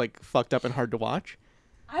so like fucked up and hard to watch.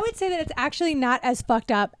 I would say that it's actually not as fucked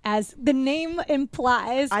up as the name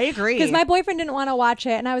implies. I agree. Because my boyfriend didn't want to watch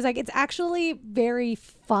it, and I was like, it's actually very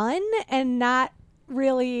fun and not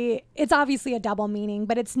really. It's obviously a double meaning,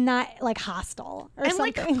 but it's not like hostile or And,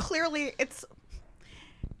 something. like, clearly,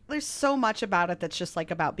 there's so much about it that's just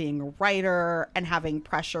like about being a writer and having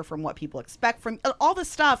pressure from what people expect from all the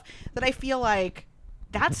stuff that I feel like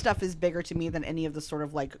that stuff is bigger to me than any of the sort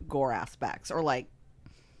of like gore aspects or like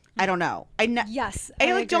I don't know. Yes, I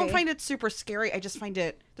I like don't agree. find it super scary. I just find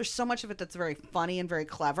there's so much of it that's very funny and very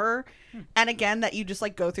clever. And again, that you just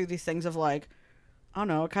like go through these things of like, I don't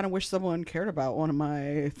know, I kind of wish someone cared about one of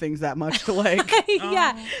my things that much to like.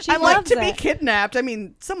 yeah, she I like loves to be it. kidnapped. I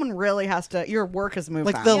mean, someone really has to. Your work has moved.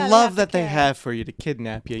 Like on. the Yeah, they have love to that they care. have for you to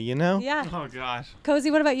kidnap you, you know? Yeah, Oh gosh.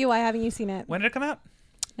 Cozy. What about you? Why haven't you seen it? When did it come out?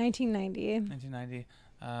 1990. 1990.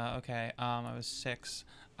 Okay. I was 6.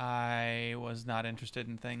 I was not interested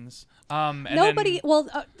in things. And Nobody. then- Well,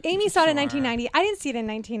 Amy saw it in Sure. 1990. I didn't see it in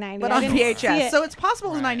 1990. But I on didn't see VHS, it. so it's possible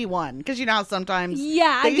it was Right. 91 because you know how sometimes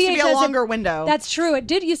Yeah, there on used to be a VHS, longer window. That's true. It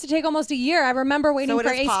did used to take almost a year. I remember waiting So it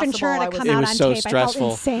for is Ace possible Ventura I to was- come It out was on so tape. stressful. I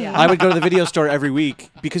felt insane. Yeah. I would go to the video store every week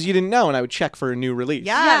because you didn't know, and I would check for a new release.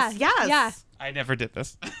 yes, Yeah, yes. yeah. I never did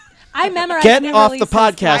this. I memorized Get new off the releases.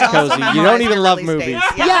 podcast, I also Cozy. You memorized don't even the love release movies.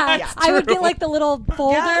 dates. Yeah, I would true. get like the little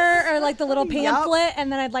folder Yes. or like the little Yup. pamphlet, and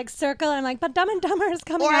then I'd like circle, and I'm like, but Dumb and Dumber is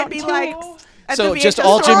coming Or out I'd be in 2 like, weeks. at So the just VHS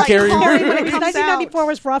all store, Jim like, Carrey call me movies? when it comes out. 1994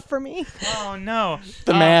 was rough for me. Oh no.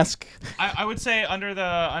 The Mask I would say under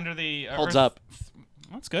the holds up.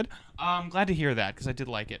 That's good. I'm glad to hear that because I did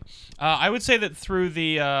like it. I would say that through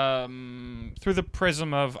the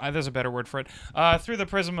prism of there's a better word for it. Through the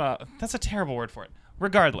prism that's a terrible word for it.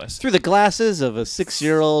 Regardless, Through the glasses of a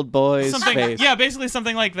 6-year-old boy's something face. yeah, basically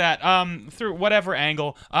something like that. Through whatever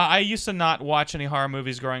angle. I used to not watch any horror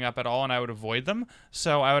movies growing up at all, and I would avoid them.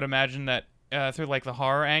 So I would imagine that through like the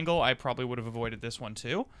horror angle, I probably would have avoided this one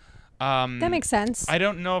too. That makes sense. I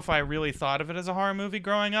don't know if I really thought of it as a horror movie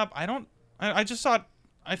growing up. I just saw.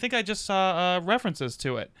 I think I just saw references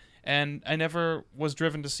to it, and I never was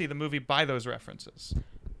driven to see the movie by those references.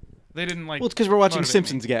 They didn't like. Well, it's because we're watching motivate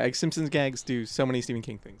Simpsons me. gags. Simpsons gags do so many Stephen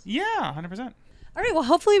King things. Yeah, 100%. All right, well,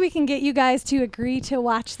 hopefully we can get you guys to agree to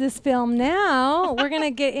watch this film now. We're going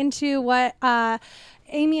to get into what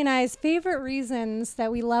Amy and I's favorite reasons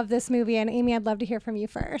that we love this movie. And Amy, I'd love to hear from you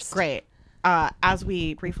first. Great. As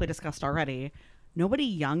we briefly discussed already, nobody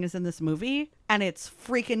young is in this movie, and it's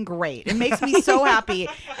freaking great. It makes me so happy.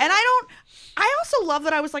 And I also love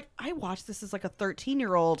that I was like, I watched this as like a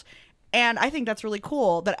 13-year-old, and I think that's really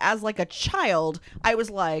cool that as like a child, I was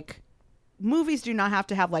like, movies do not have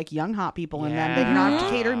to have like young hot people in them. They do not have to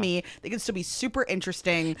cater to me. They can still be super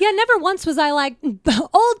interesting. Yeah, never once was I like,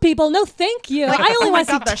 old people, no thank you. Like, I only oh my want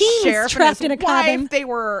to God, see the teens sheriff trapped in and a his wife, cabin. they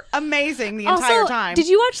were amazing the Also, entire time. did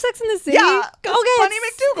you watch Sex in the City? Yeah, Okay, Bunny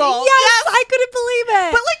it's- McDougal. Yes, Yes. I couldn't believe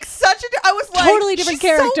it. But like I was like, Totally different she's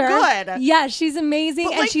character. So good. Yeah, she's amazing,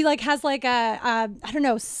 But, and like- she like has like a I don't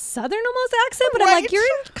know, southern almost accent. But I'm Right. like, you're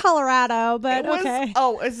in Colorado, but It was, okay.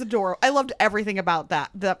 it's adorable. I loved everything about that.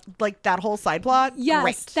 That whole side plot. Yes,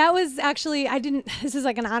 Great. that was actually, this is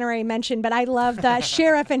like an honorary mention, but I love the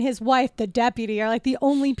sheriff and his wife, the deputy, are like the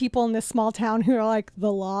only people in this small town who are like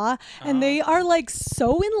the law. And they are like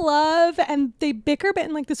so in love, and they bicker, but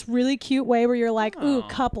in like this really cute way where you're like, ooh,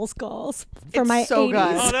 couples goals for It's my so 80s.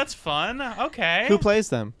 good. Oh, that's fun. Okay. Who plays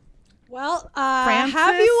them? Well, Frances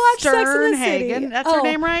have you watched Sex in the City? Sternhagen. That's her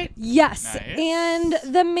name, right? Yes. Nice. And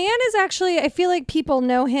the man is actually, I feel like people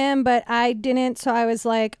know him, but I didn't. So I was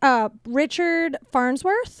like, Richard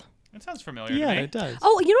Farnsworth. That sounds familiar Yeah, to me. it does.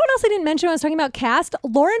 Oh, you know what else I didn't mention when I was talking about cast?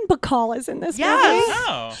 Lauren Bacall is in this Yes. movie.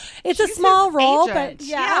 Oh. It's a She's small his role, agent. but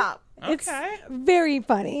yeah. It's Okay. very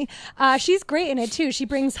funny. She's great in it too. She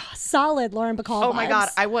brings solid Lauren Bacall. Oh my vibes. God.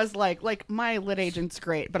 I was like my lit agent's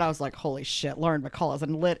great, but I was like, holy shit, Lauren Bacall is a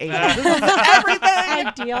lit agent. This is everything.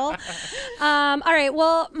 Ideal. All right.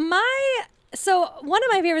 Well, so one of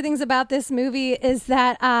my favorite things about this movie is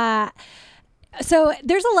that so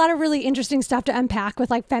there's a lot of really interesting stuff to unpack with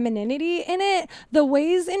like femininity in it. The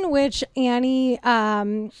ways in which Annie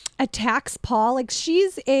attacks Paul, like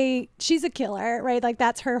she's a killer, right? Like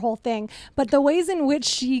that's her whole thing. But the ways in which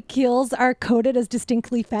she kills are coded as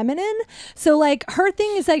distinctly feminine. So like her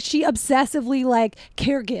thing is like she obsessively like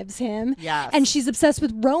caregives him. Yes. And she's obsessed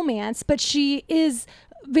with romance, but she is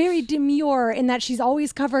very demure in that she's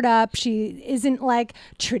always covered up. She isn't like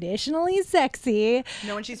traditionally sexy.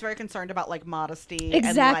 No, and she's very concerned about like modesty.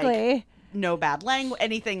 Exactly. And, like, no bad language,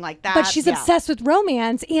 anything like that. But she's Yeah. obsessed with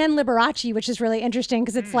romance and Liberace, which is really interesting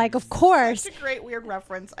because it's like, of course, It's a great weird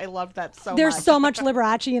reference. I loved that so there's much. so much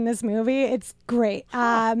Liberace in this movie. It's great.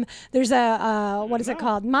 There's a what is it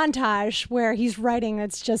called? Montage where he's writing.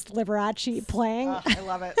 It's just Liberace playing. I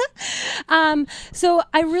love it. So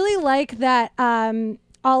I really like that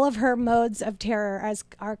all of her modes of terror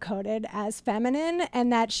are coded as feminine,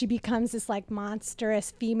 and that she becomes this like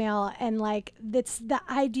monstrous female, and like it's the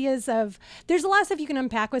ideas of, there's a lot of stuff you can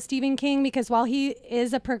unpack with Stephen King, because while he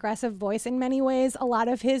is a progressive voice in many ways, a lot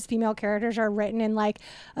of his female characters are written in like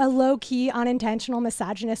a low-key unintentional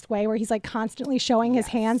misogynist way where he's like constantly showing his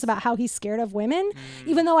hands about how he's scared of women,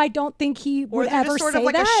 even though I don't think he Or would they're ever just sort say of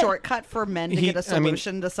like that. a shortcut for men to He- get a I mean-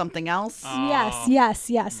 solution to something else.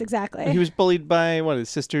 Yes, exactly. He was bullied by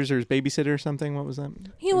his sisters or his babysitter or something. What was that?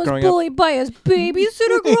 He was Growing up? bullied by his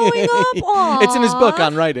babysitter growing up. Aw. It's in his book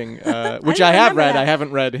on writing, which didn't I have remember read. that. I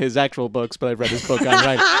haven't read his actual books, but I've read his book on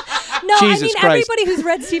writing. No, Jesus I mean Christ. everybody who's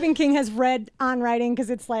read Stephen King has read On Writing because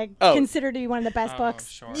it's like Oh. considered to be one of the best books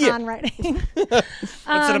sure. on writing.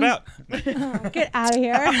 What's it about? Get out of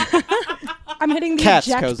here! I'm hitting the Cats,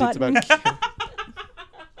 eject Cozy. It's button. about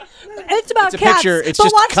It's about it's a cats. picture. It's but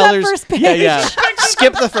just watch colors. that first page. Yeah.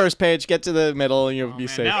 Skip the first page. Get to the middle, and you'll be Man,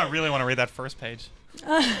 safe. now I really want to read that first page.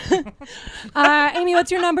 Amy,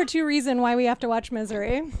 what's your number 2 reason why we have to watch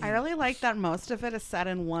Misery? I really like that most of it is set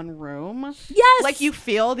in one room. Yes. Like you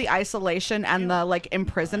feel the isolation and the like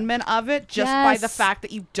imprisonment of it just by the Yes. fact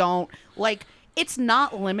that you don't like it's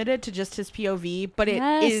not limited to just his POV, but it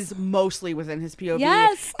is Yes. mostly within his POV.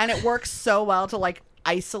 Yes. And it works so well to like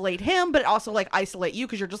isolate him, but also like isolate you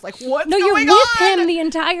because you're just like, what's No, you're going with on? him the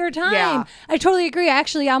entire time. Yeah. I totally agree.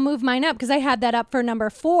 Actually, I'll move mine up because I had that up for number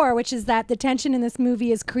 4, which is that the tension in this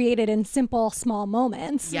movie is created in simple, small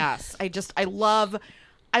moments. Yes, I love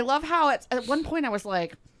how it's at one point I was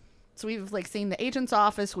like, so we've like seen the agent's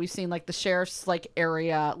office, we've seen like the sheriff's like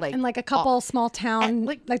area, like And like a couple small town, and,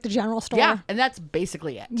 like, like- the general store. yeah, and that's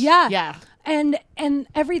basically it. Yeah. yeah. And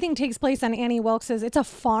everything takes place on Annie Wilkes's. It's a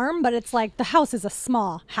farm, but it's like the house is a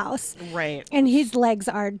small house. Right. And his legs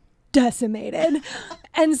are decimated.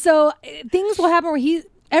 And so things will happen where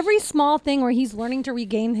every small thing where he's learning to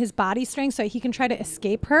regain his body strength so he can try to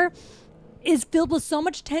escape her is filled with so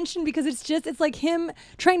much tension because it's like him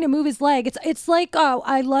trying to move his leg. It's like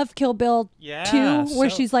I love Kill Bill 2 where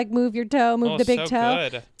so- she's like move your toe, move the big so toe.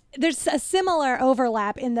 Good. There's a similar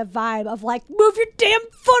overlap in the vibe of like move your damn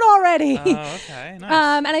foot already. Oh, okay. Nice.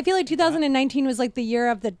 And I feel like 2019 was like the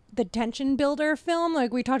year of the tension builder film.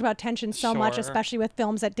 Like we talked about tension so much, Sure. especially with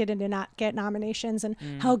films that did not get nominations and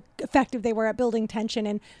how effective they were at building tension.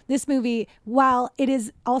 And this movie, while it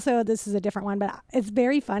is also, this is a different one, but it's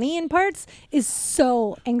very funny in parts, is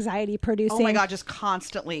so anxiety producing. Oh my god, just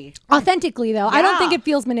constantly. Authentically though, I don't Yeah. think it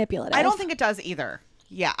feels manipulative. I don't think it does either.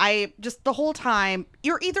 Yeah, I just the whole time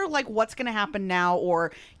you're either like, what's going to happen now,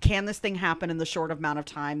 or can this thing happen in the short amount of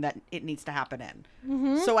time that it needs to happen in?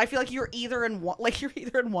 Mm-hmm. So I feel like you're either in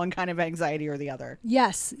one kind of anxiety or the other.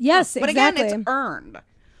 Yes, But exactly. again, it's earned,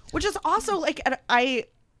 which is also like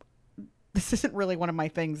this isn't really one of my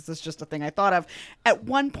things. This is just a thing I thought of. At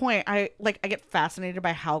one point, I get fascinated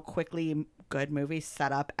by how quickly good movies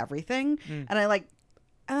set up everything, and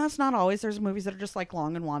and that's not always. There's movies that are just like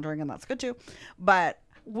long and wandering, and that's good too. But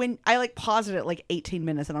when I like paused it at like 18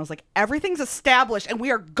 minutes, and I was like, everything's established, and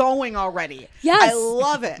we are going already. Yes. I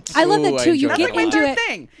love it. I love Ooh, that I too. You enjoy That's get like my into third it.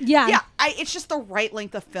 thing. Yeah. yeah. It's just the right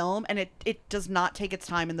length of film, and it does not take its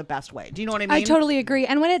time in the best way. Do you know what I mean? I totally agree.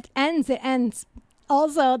 And when it ends.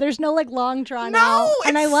 Also, there's no like long drawn No, out,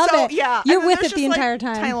 and I it's love so- it. Yeah, You're and then with there's it the just, entire like,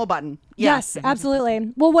 time. Tiny little button. Yeah. Yes,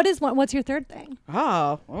 absolutely. Well, what's your third thing?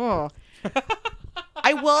 Oh.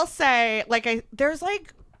 I will say,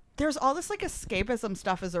 there's all this like escapism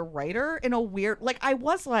stuff as a writer in a weird, like I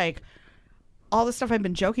was like all the stuff I've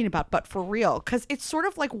been joking about, but for real, because it's sort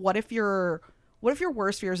of like what if your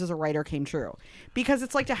worst fears as a writer came true? Because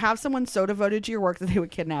it's like to have someone so devoted to your work that they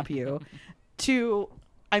would kidnap you.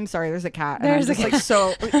 I'm sorry, there's a cat. And There's I'm a just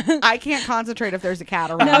I can't conconcentrate if there's a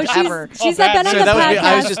cat around No, ever. she's Oh, not been bad. on So the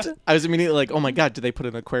that was me. podcast. I was immediately like, oh my god, did they put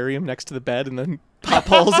an aquarium next to the bed and then pop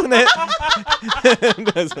holes in it?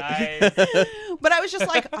 Nice. But I was just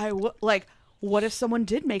like, what if someone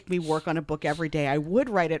did make me work on a book every day? I would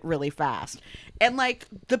write it really fast. And like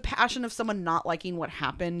the passion of someone not liking what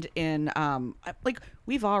happened in like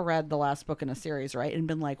we've all read the last book in a series, right? And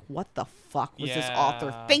been like, what the fuck was this author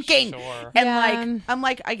Yeah, thinking? sure. And Yeah. like I'm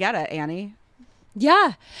like, I get it, Annie.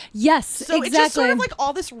 Yeah. Yes. So exactly. it's just sort of like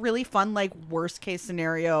all this really fun, like worst case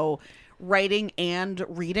scenario writing and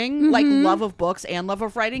reading, like love of books and love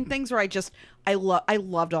of writing things where I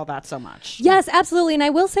loved all that so much. Yes, absolutely. And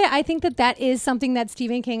I will say, I think that is something that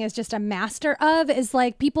Stephen King is just a master of, is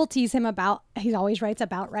like people tease him about, he always writes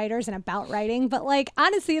about writers and about writing, but like,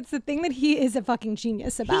 honestly, it's the thing that he is a fucking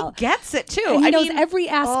genius about. He gets it too. And he I knows mean, every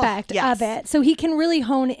aspect yes. of it. So he can really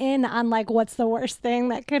hone in on like what's the worst thing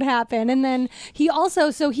that could happen. And then he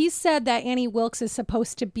also, so he said that Annie Wilkes is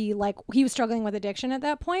supposed to be like, he was struggling with addiction at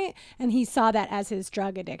that point, and he saw that as his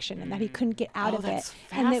drug addiction and that he couldn't get out Oh, of it. that's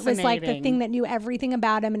And it was like the fascinating. thing that knew everything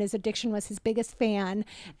about him, and his addiction was his biggest fan,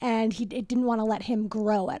 and it didn't want to let him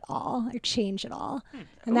grow at all or change at all. And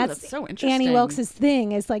Oh, that's that's so Annie interesting. Wilkes's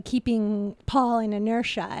thing, is like keeping Paul in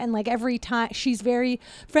inertia, and like every time she's very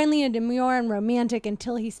friendly and demure and romantic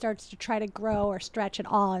until he starts to try to grow or stretch at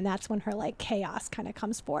all, and that's when her like chaos kind of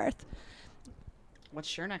comes forth.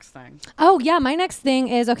 What's your next thing? Oh, yeah. My next thing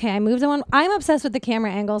is, okay, I moved on. I'm obsessed with the camera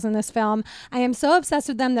angles in this film. I am so obsessed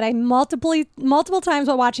with them that I multiple times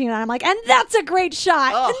while watching it, I'm like, and that's a great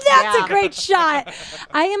shot. Oh, and that's yeah. a great shot.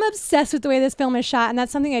 I am obsessed with the way this film is shot. And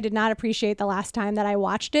that's something I did not appreciate the last time that I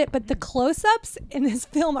watched it. But the close-ups in this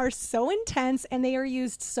film are so intense and they are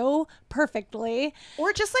used so perfectly.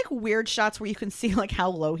 Or just like weird shots where you can see like how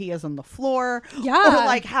low he is on the floor. Yeah. Or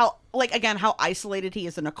like how again how isolated he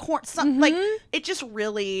is in a corner. Like it just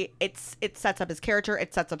really it sets up his character.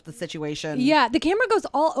 It sets up the situation. Yeah, the camera goes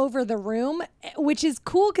all over the room, which is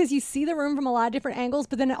cool because you see the room from a lot of different angles,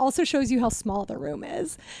 but then it also shows you how small the room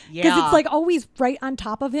is. Because Yeah. it's like always right on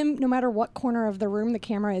top of him, no matter what corner of the room the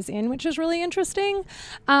camera is in, which is really interesting.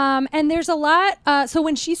 And there's a lot. So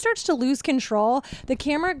when she starts to lose control, the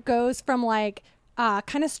camera goes from like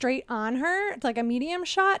kind of straight on her, like a medium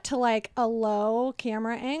shot, to like a low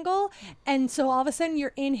camera angle. And so all of a sudden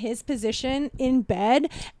you're in his position in bed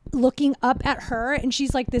looking up at her, and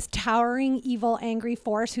she's like this towering, evil, angry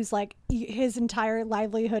force who's like his entire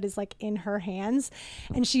livelihood is like in her hands,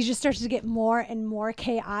 and she just starts to get more and more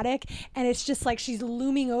chaotic, and it's just like she's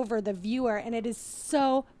looming over the viewer, and it is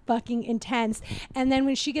so fucking intense. And then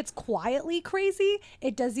when she gets quietly crazy,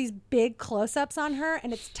 it does these big close-ups on her,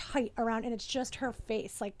 and it's tight around, and it's just her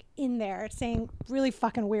face like in there saying really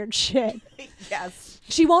fucking weird shit. Yes.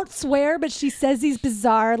 She won't swear, but she says these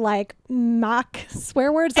bizarre like mock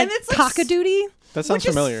swear words And like it's like cockadoodie. That sounds Which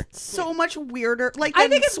is familiar. so much weirder. Like I than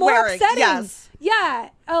think it's swearing. more upsetting. Yes. Yeah.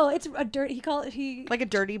 Oh, it's a dirty. Like a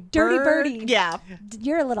dirty Dirty bird. birdie. Yeah.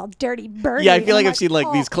 You're a little dirty birdie. Yeah, I feel And like I'm I've seen like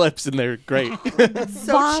oh, these clips and they're great.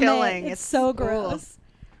 So vomit. chilling. It's so gross.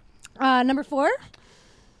 Number 4.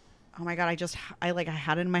 Oh my god! I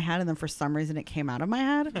had it in my head, and then for some reason it came out of my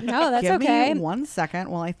head. No, that's Give okay. me 1 second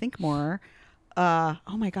while I think more. Oh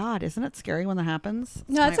my god, isn't it scary when that happens?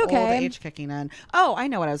 No, it's my okay. Old age kicking in. Oh, I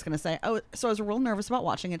know what I was gonna say. Oh, so I was real nervous about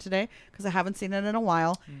watching it today because I haven't seen it in a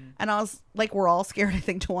while, and I was like, we're all scared, I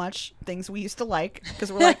think, to watch things we used to like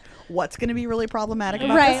because we're like, what's gonna be really problematic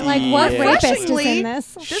about Right. this? Like what Yeah. rapist is Refreshingly, in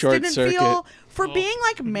this? This Short didn't circuit. feel for being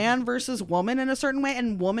like man versus woman in a certain way,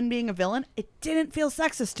 and woman being a villain. It didn't feel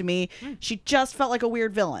sexist to me. She just felt like a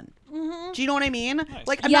weird villain. Do you know what I mean?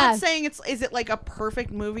 Like, I'm Yeah. not saying is it like a perfect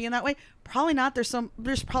movie in that way? Probably not.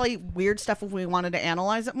 There's probably weird stuff if we wanted to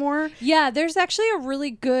analyze it more. Yeah, there's actually a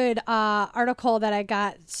really good article that I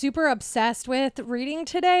got super obsessed with reading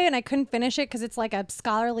today, and I couldn't finish it because it's like a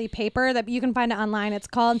scholarly paper that you can find it online. It's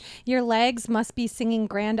called "Your Legs Must Be Singing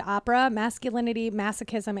Grand Opera: Masculinity,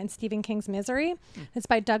 Masochism, and Stephen King's Misery." It's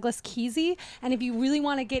by Douglas Kesey, and if you really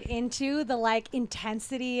want to get into the like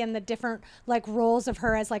intensity and the different like roles of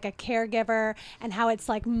her as like a caregiver and how it's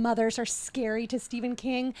like mothers are scary to Stephen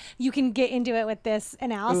King, you can get into it with this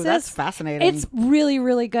analysis. Ooh, that's fascinating. It's really,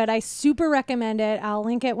 really good. I super recommend it. I'll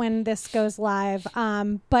link it when this goes live.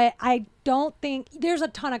 But I don't think there's a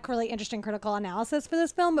ton of really interesting critical analysis for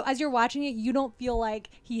this film. But as you're watching it, you don't feel like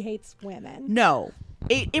he hates women. No,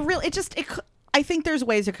 I think there's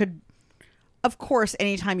ways it could. Of course,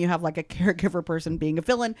 anytime you have like a caregiver person being a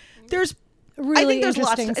villain, there's. Really I think there's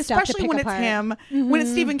lots, interesting stuff to especially pick when apart. it's him, when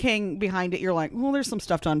it's Stephen King behind it. You're like, well, there's some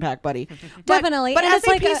stuff to unpack, buddy. Definitely. But And as it's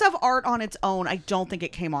a like piece of art on its own, I don't think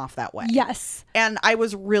it came off that way. Yes. And I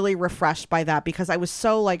was really refreshed by that because I was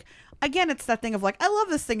so like, again, it's that thing of like, I love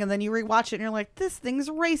this thing. And then you rewatch it and you're like, this thing's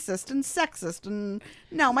racist and sexist. And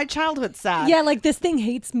no, my childhood's sad. Yeah, like this thing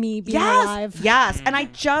hates me being Yes. alive. Yes. And I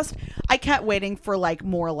kept waiting for like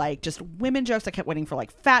more like just women jokes. I kept waiting for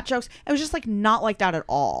like fat jokes. It was just like not like that at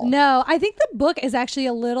all. No, I think the book is actually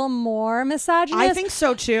a little more misogynist. I think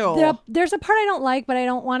so too. There's a part I don't like, but I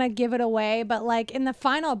don't want to give it away. But like in the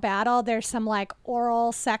final battle, there's some like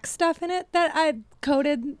oral sex stuff in it that I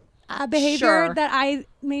coded behavior Sure. that I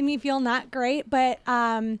made me feel not great. But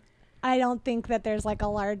I don't think that there's like a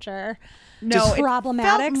larger No, it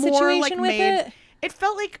problematic felt more situation with it. It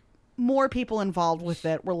felt like more people involved with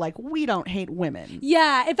it were like, we don't hate women.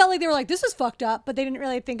 Yeah, it felt like they were like, this is fucked up, but they didn't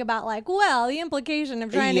really think about like, well, the implication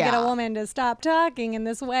of trying to get a Yeah. woman to stop talking in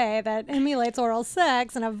this way that emulates oral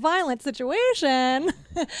sex in a violent situation.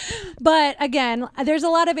 But again, there's a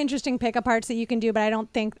lot of interesting pick parts that you can do, but I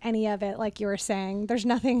don't think any of it, like you were saying, there's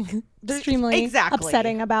nothing extremely exactly.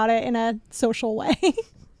 upsetting about it in a social way.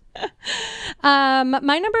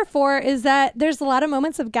 My number 4 is that there's a lot of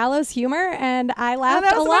moments of gallows humor, and I laughed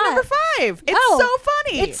that was a my lot. number 5. It's Oh, so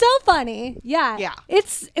funny. It's so funny. Yeah. Yeah.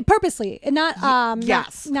 It's purposely not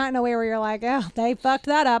yes. not in a way where you're like, oh, they fucked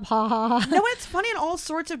that up. Ha ha ha. No, it's funny in all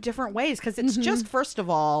sorts of different ways because it's just, first of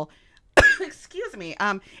all, excuse me,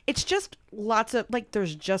 it's just lots of like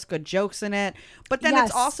there's just good jokes in it, but then Yes.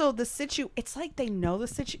 it's also the it's like they know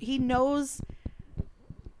the he knows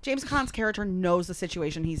James Caan's character knows the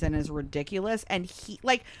situation he's in is ridiculous, and he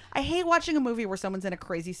like I hate watching a movie where someone's in a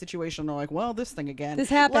crazy situation and they're like, well, this thing again. This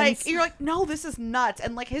happens. Like you're like, no, this is nuts.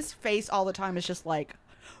 And like his face all the time is just like,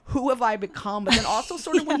 who have I become? But then also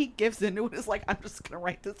sort of when he gives into it is like, I'm just gonna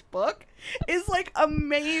write this book, is like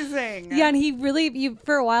amazing. Yeah, and he really,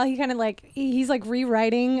 for a while, he kind of like, he's like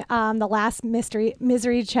rewriting the last Misery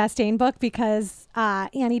Chastain book because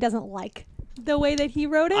Annie doesn't like the way that he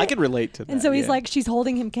wrote it. I could relate to that. And so he's yeah. like, she's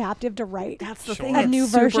holding him captive to write That's the Sure. thing. a It's new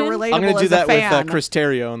super version. relatable I'm going to do as a that with fan. Chris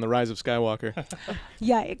Terrio in The Rise of Skywalker.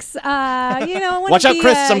 Yikes. You know, Watch out,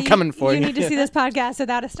 Chris, I'm coming for you. You need to see this podcast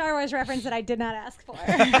without a Star Wars reference that I did not ask for.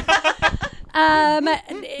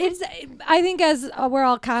 I think as we're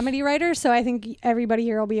all comedy writers, so I think everybody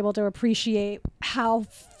here will be able to appreciate how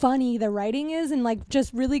funny the writing is and like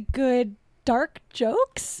just really good dark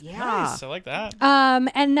jokes. Yeah. Nice. I like that.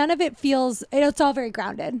 And none of it feels, it's all very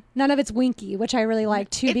grounded. None of it's winky, which I really like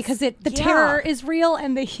too, because the terror is real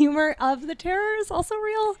and the humor of the terror is also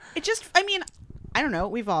real. It just, I mean, I don't know.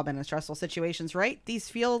 We've all been in stressful situations, right? These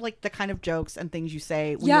feel like the kind of jokes and things you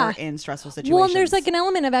say when you're in stressful situations. Well, and there's like an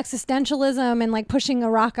element of existentialism and like pushing a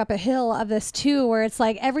rock up a hill of this too, where it's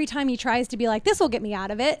like every time he tries to be like, this will get me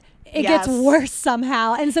out of it, it gets worse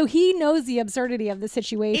somehow. And so he knows the absurdity of the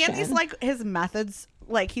situation. And he's like, his methods,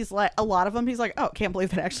 like he's like, a lot of them, he's like, oh, can't believe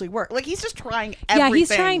that actually worked. Like he's just trying everything. Yeah, he's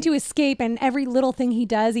trying to escape, and every little thing he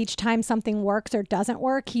does, each time something works or doesn't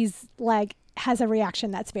work, he's like, has a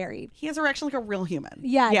reaction that's varied. He has a reaction like a real human.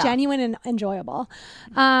 Yeah, genuine and enjoyable.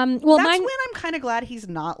 Well, that's when I'm kind of glad he's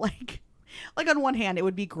not like on one hand, it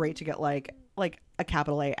would be great to get like a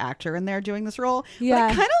capital A actor in there doing this role. Yeah.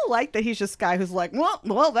 But I kind of like that he's just a guy who's like,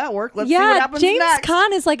 well, that worked. Let's see what happens James next.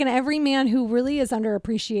 Caan is like an everyman who really is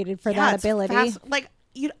underappreciated for that it's ability.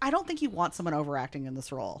 I don't think you want someone overacting in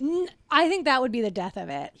this role. I think that would be the death of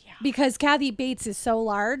it. Yeah. Because Kathy Bates is so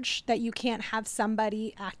large that you can't have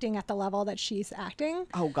somebody acting at the level that she's acting.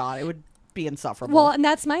 Oh God, it would be insufferable. Well, and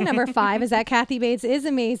that's my number 5 is that Kathy Bates is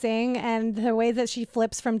amazing, and the way that she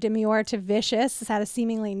flips from demure to vicious out of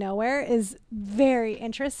seemingly nowhere is very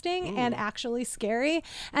interesting and actually scary.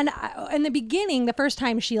 And in the beginning, the first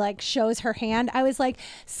time she like shows her hand, I was like,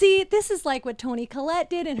 see, this is like what Toni Collette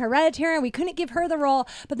did in Hereditary, and we couldn't give her the role.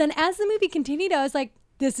 But then as the movie continued, I was like,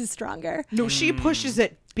 this is stronger. No, she pushes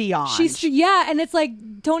it beyond. And it's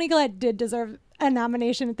like Toni Collette did deserve a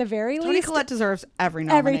nomination at the very least. Toni Collette deserves every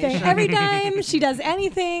nomination. Everything. Every time she does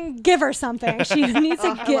anything, give her something. She needs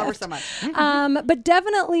a gift. I love her so much. But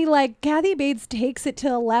definitely, like, Kathy Bates takes it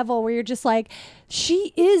to a level where you're just like,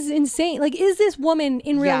 she is insane. Like, is this woman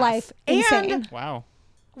in real life insane? And Wow.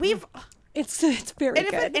 It's very And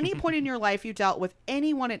if good. at any point in your life you dealt with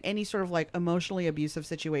anyone in any sort of like emotionally abusive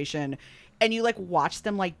situation, and you like watch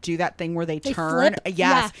them like do that thing where they turn, flip.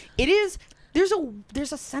 yes, it is.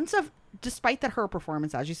 There's a sense of, despite that her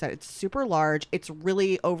performance, as you said, it's super large, it's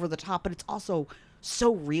really over the top, but it's also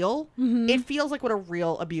so real. It feels like what a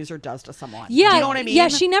real abuser does to someone. Yeah, do you know what I mean? Yeah,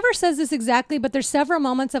 she never says this exactly, but there's several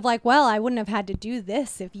moments of like, well, I wouldn't have had to do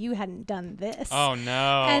this if you hadn't done this. Oh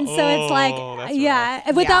no. And so it's like, That's yeah,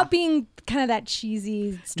 rough. without being kind of that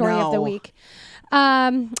cheesy story of the No. week.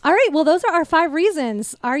 All right, well, those are our 5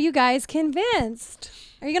 reasons. Are you guys convinced?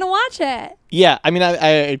 Are you going to watch it? Yeah, I mean,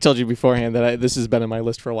 I told you beforehand that this has been on my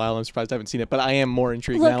list for a while. I'm surprised I haven't seen it, but I am more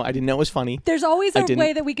intrigued Look, now. I didn't know it was funny. There's always a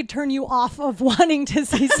way that we could turn you off of wanting to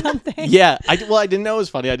see something. Yeah, I didn't know it was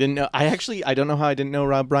funny. I don't know how I didn't know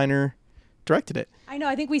Rob Reiner directed it. I know.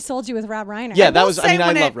 I think we sold you with Rob Reiner. Yeah, will say I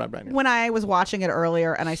when love Rob Reiner. When I was watching it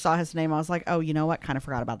earlier and I saw his name, I was like, oh, you know what? Kind of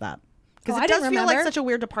forgot about that. Because I it does didn't feel like remember. such a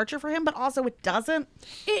weird departure for him, but also it doesn't.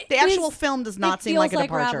 It The actual is- film does not it seem like a feels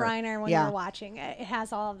departure. Rob Reiner when Yeah. you're watching it. It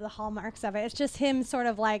has all of the hallmarks of it. It's just him sort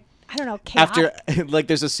of like, I don't know, chaotic. After, like,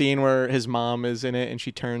 there's a scene where his mom is in it, and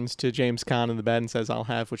she turns to James Caan in the bed and says, "I'll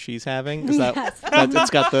have what she's having." Is that? Yes. It's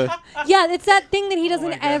got the. Yeah, it's that thing that he does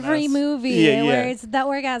my in every goodness. movie Yeah, where yeah. it's the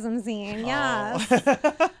orgasm scene. Yes.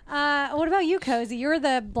 What about you, Cozy? You're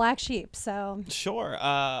the black sheep, so. Sure.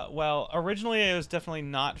 Well, originally I was definitely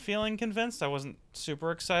not feeling convinced. I wasn't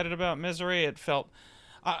super excited about Misery. It felt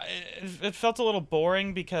a little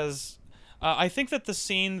boring because I think that the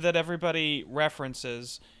scene that everybody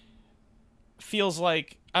references feels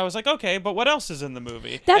like, I was like, okay, but what else is in the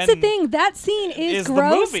movie? That's the And thing. That scene is the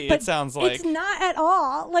gross, movie, but it sounds like. it's not at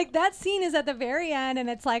all. Like, that scene is at the very end, and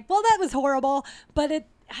it's like, well, that was horrible, but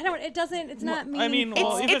I don't. It doesn't. It's not meaningful. I mean,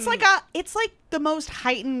 well, It's like the most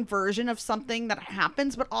heightened version of something that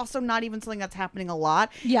happens, but also not even something that's happening a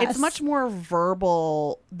lot. Yes. It's much more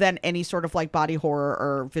verbal than any sort of like body horror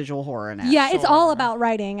or visual horror in it. Yeah, it's all about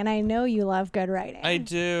writing, and I know you love good writing. I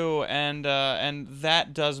do, and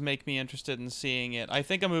that does make me interested in seeing it. I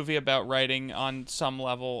think a movie about writing on some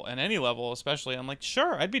level, and any level especially, I'm like,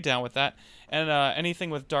 sure, I'd be down with that. And anything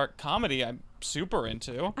with dark comedy, I'm super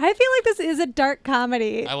into. I feel like this is a dark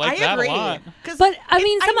comedy. I like that agree. a lot. But I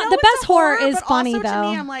mean, some of the best horror is but funny also, though.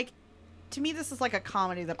 To me, I'm like, to me, this is like a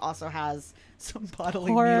comedy that also has some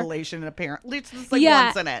bodily Horror. mutilation and apparently it's just like yeah,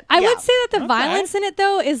 once in it. I Yeah. would say that the Okay. violence in it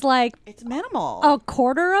though is like It's minimal. a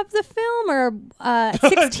quarter of the film or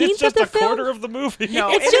 16th It's just of the a film. quarter of the movie.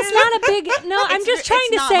 No, It's it just is. not a big. No, I'm just it's trying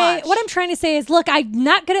to not say. much. What I'm trying to say is, look, I'm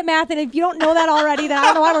not good at math, and if you don't know that already, then I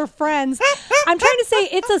don't know why we're friends. I'm trying to say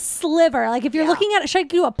it's a sliver. Like if you're Yeah. looking at, should I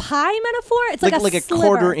do a pie metaphor? It's like like a sliver.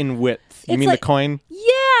 quarter in width. You It's mean like- the coin?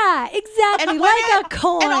 Yeah, exactly. Like a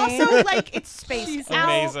coin. And also, like, it's spaced out.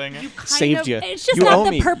 amazing. You kind Saved of- you. It's just You not owe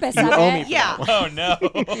the me. purpose You of owe it. me for Yeah. that one. Oh no.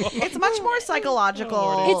 It's much more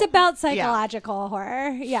psychological. It's about psychological horror.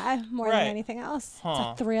 Yeah, more Right. than anything else. Huh.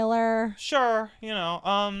 It's a thriller. Sure,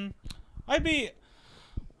 I'd be.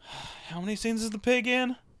 How many scenes is the pig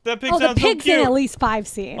in? That pig Oh, the sounds pig's so cute. in at least 5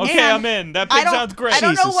 scenes. Okay, And I'm in. That I pig don't, sounds great. I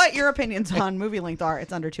don't know Jesus. what your opinions on movie length are.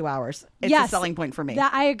 It's under 2 hours. It's Yes, a selling point for me.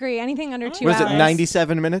 That I agree. Anything under 2 Was hours. it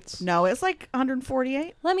 97 minutes? No, it's like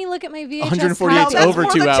 148. Let me look at my VHS 148 copy. It's over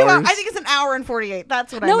more 2 than hours. I think it's an hour and 48.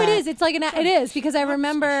 That's what I No, meant. it is. It's like it is because I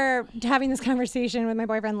remember having this conversation with my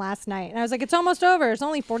boyfriend last night, and I was like, "It's almost over. It's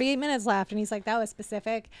only 48 minutes left," and he's like, "That was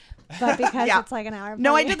specific," but because Yeah. it's like an hour.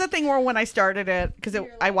 No, I 48 did the thing where when I started it, because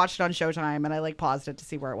I watched it on Showtime and I like paused it to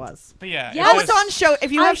see where it was. But yeah. Yes. Oh, it's on show.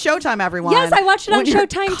 If you have Showtime, everyone. Yes, I watched it on when you're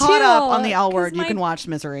Showtime, caught too, up on the L 'cause Word, you my- can watch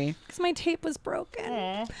Misery. because my tape was broken.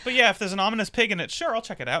 Aw. But yeah, if there's an ominous pig in it, sure, I'll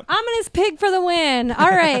check it out. Ominous pig for the win.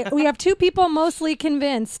 All right, we have 2 people mostly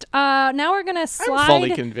convinced. Now we're gonna slide.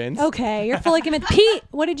 fully convinced. Okay, you're fully convinced. Pete,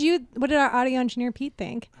 what did our audio engineer Pete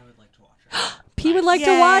think? I would like to watch it. Pete would like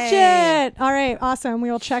to watch Yay. it. All right, awesome. We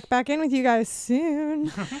will check back in with you guys soon.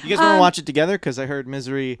 You guys want to watch it together? Because I heard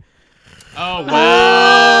Misery. Oh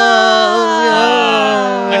wow.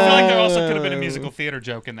 I feel like there also could have Oh. been a musical theater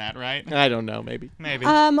joke in that, right? I don't know, maybe. Maybe.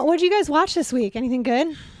 What did you guys watch this week? Anything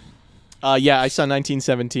good? Yeah, I saw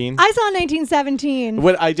 1917. I saw 1917.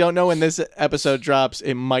 What I don't know when this episode drops,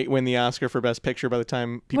 it might win the Oscar for Best Picture by the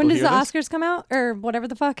time people When does hear the this. Oscars come out, or whatever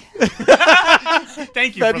the fuck?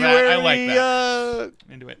 Thank you for February. that. I like that.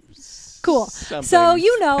 Into it. Cool. Something. So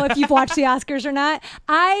you know if you've watched the Oscars or not.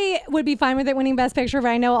 I would be fine with it winning Best Picture, but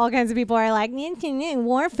I know all kinds of people are like,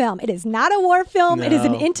 war film. It is not a war film. It is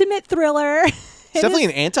an No. intimate thriller. It's definitely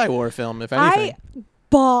an anti-war film, if anything. I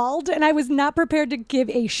bawled, and I was not prepared to give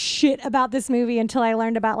a shit about this movie until I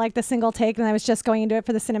learned about like the single take, and I was just going into it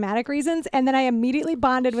for the cinematic reasons. And then I immediately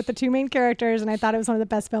bonded with the 2 main characters, and I thought it was one of the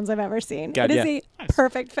best films I've ever seen. God, it is yeah. a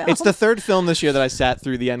perfect film. It's the 3rd film this year that I sat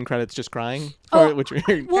through the end credits just crying. Oh, which well,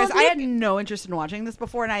 Guys, I had no interest in watching this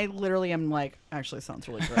before, and I literally am like, actually sounds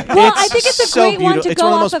really great. Well, I think it's a so great one beautiful. to It's go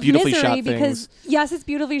one of the off most of beautifully Misery shot because yes, it's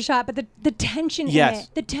beautifully shot, but the tension Yes. in it,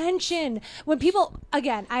 the tension. When people,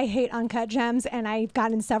 again, I hate Uncut Gems, and I've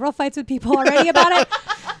gotten in several fights with people already about it.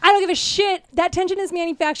 I don't give a shit. That tension is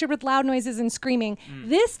manufactured with loud noises and screaming.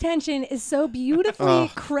 This tension is so beautifully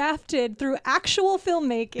crafted through actual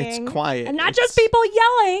filmmaking. It's quiet. and not It's- just people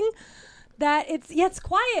yelling. That it's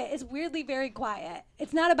quiet. It's weirdly very quiet.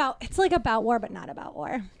 It's not about. It's like about war, but not about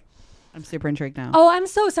war. I'm super intrigued now. Oh, I'm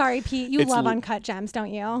so sorry, Pete. You It's love l- Uncut Gems,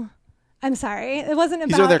 don't you? I'm sorry. It wasn't about.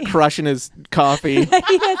 He's over there crushing his coffee.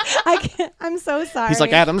 I'm so sorry. He's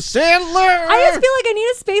like Adam Sandler. I just feel like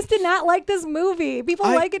Anita Space did not like this movie. People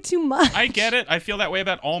like it too much. I get it. I feel that way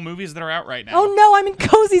about all movies that are out right now. Oh no, I'm in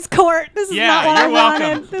Cozy's court. This is Yeah, not what you're I welcome.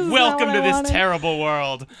 wanted. This is not Welcome what to I this wanted. terrible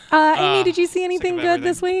world. Amy, did you see anything of good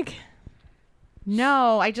this week?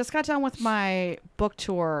 No, I just got done with my book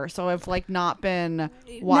tour, so I've like not been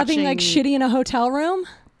watching. Nothing like shitty in a hotel room.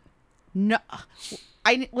 No,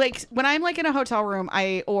 I like when I'm like in a hotel room,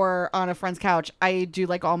 or on a friend's couch, I do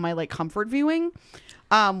like all my like comfort viewing.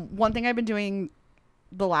 One thing I've been doing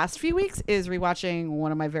the last few weeks is rewatching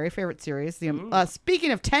one of my very favorite series.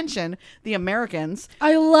 Speaking of tension, The Americans,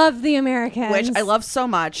 I love The Americans, which I love so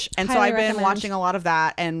much, and so Highly I've been recommend. watching a lot of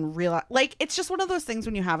that and realize like it's just one of those things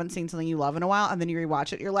when you haven't seen something you love in a while, and then you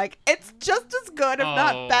rewatch it, you're like, it's just as good, if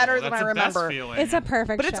not better, than that's I the best remember. feeling. It's a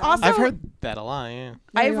perfect. But it's show. also- I've heard that a lot, yeah.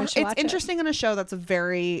 Maybe we should It's watch it. interesting in a show that's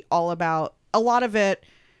very all about a lot of it.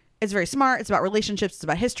 It's very smart. It's about relationships. It's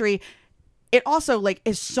about history. it also like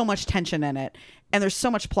is so much tension in it, and there's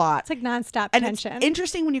so much plot. It's like nonstop And tension. it's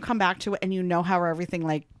interesting when you come back to it and you know how everything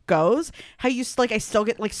like goes. How you like I still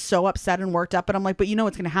get like so upset and worked up, but I'm like, but you know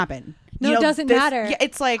what's gonna happen. No, You it know, doesn't matter. Yeah,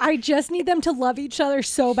 it's like I just need them to love each other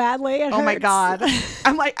so badly. It oh my hurts. god.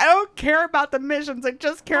 I'm like, I don't care about the missions. I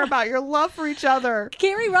just care about your love for each other.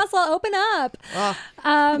 Carrie Russell, open up.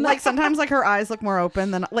 Like sometimes like her eyes look more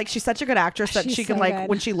open than like she's such a good actress that She's she can so like good.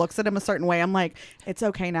 when she looks at him a certain way, I'm like, it's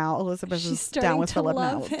okay now. Elizabeth She's is starting down with to Philip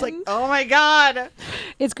now. love It's like, him. oh my god.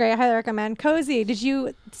 It's great. I highly recommend. Cozy, did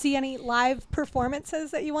you see any live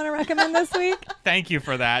performances that you want to recommend this week? Thank you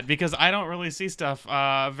for that, because I don't really see stuff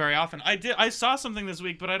very often. I saw something this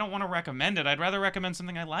week, but I don't want to recommend it. I'd rather recommend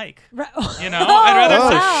something I like. You know, I'd rather Oh,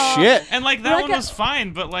 wow. shit. And like that one Like was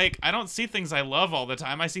fine, but like I don't see things I love all the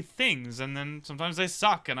time. I see things, and then sometimes they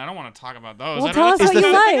suck, and I don't want to talk about those. Well, I'd tell rather us talk what you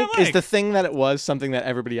about the thing I like. Is the thing that it was something that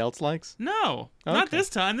everybody else likes? No, not Okay. this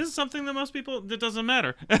time. This is something that most people, that doesn't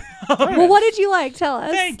matter. Well, what did you like? Tell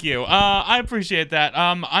us. Thank you. I appreciate that.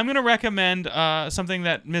 I'm going to recommend something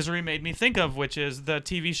that Misery made me think of, which is the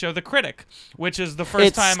TV show The Critic, which is the first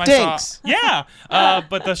It time I stinks. saw. Yeah,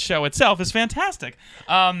 but the show itself is fantastic.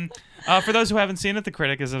 For those who haven't seen it, The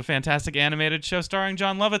Critic is a fantastic animated show starring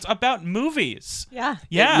John Lovitz about movies. Yeah.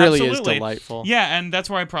 Yeah, It really absolutely. is delightful. Yeah, and that's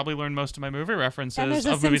where I probably learned most of my movie references And there's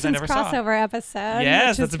a of movies I Simpsons never saw. crossover episode. Yes,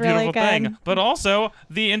 which that's is a beautiful really good. thing. But also,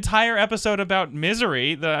 the entire episode about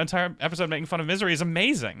Misery, the entire episode making fun of Misery, is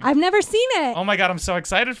amazing. I've never seen it. Oh my god, I'm so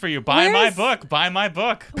excited for you. Buy my Where's- book. Buy my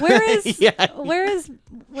book. Where is Yeah. where is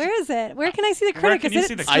it? Where can I see the Where critic? can is you it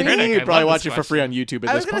see the I Critic? think you I could probably love watch this it for free on YouTube at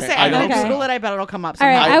I this was gonna point. say, I'm Okay. gonna Google it. I bet it'll come up. All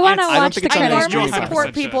right, somehow. I want to I don't watch think the it's I on critic. those normally streams. support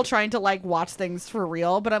 100% people should. trying to like watch things for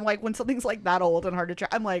real, but I'm like when something's like that old and hard to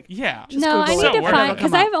track, I'm like, Yeah. Just No, I Google need it. to Wherever find it'll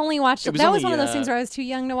because come up. I've only watched. It was That was only, one of those things where I was too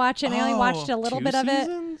young to watch it, and I only watched a little 2 bit of it.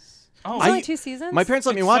 seasons? Oh, It's only 2 seasons. My parents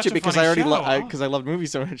let me It's watch such it a because funny I already show. because I loved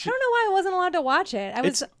movies so much. I don't know why I wasn't allowed to watch it. I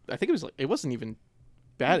was. I think it was like it wasn't even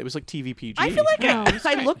bad. It was like TV PG. I feel like No.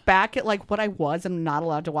 I look back at like what I was and not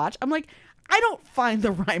allowed to watch. I'm like, I don't find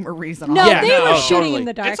the rhyme or reason. No, on Yeah, it. they no, were oh, shooting totally. in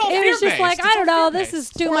the dark. It's all It was just fear-based. like It's I don't all know. This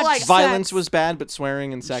fear-based. is too Or much. like Violence sex. was bad, but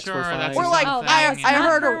swearing and sex Sure, were fine. that's Or like something, I yeah.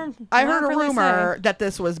 heard a Not for rumor that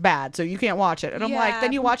this was bad, so you can't watch it. And I'm like, Yeah.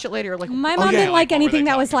 then you watch it later, you're like, My oh, mom yeah, didn't like, like what were they anything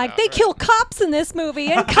that was talking like about, they right? kill cops in this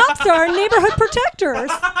movie, and cops are our neighborhood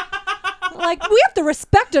protectors. Like we have to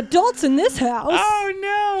respect adults in this house. Oh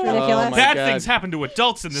no! Ridiculous. Oh, my Bad God. things happen to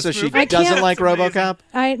adults in this So she movie. I doesn't can't- like That's amazing. RoboCop.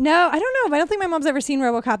 I don't know. I don't think my mom's ever seen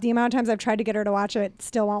RoboCop. The amount of times I've tried to get her to watch it,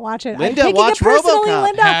 still won't watch it. Linda, I'm taking watch it personally, RoboCop.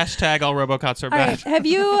 Linda. Hashtag all RoboCops are All bad. right. Have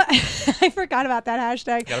you? I forgot about that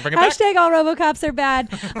hashtag. Gotta bring it back. Hashtag all RoboCops are bad.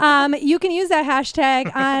 You can use that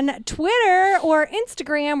hashtag on Twitter or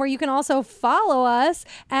Instagram, where you can also follow us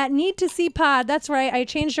at Need to See Pod. That's right. I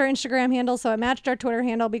changed our Instagram handle so it matched our Twitter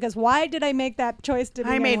handle because why did I make that choice to I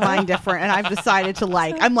begin made with? mine different, and I've decided to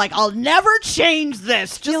like. I'm like, I'll never change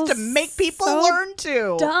this just Feels to make people so learn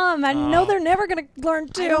to. Dumb. I know they're never gonna learn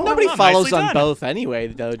to. Nobody Oh, follows nicely on done. both anyway,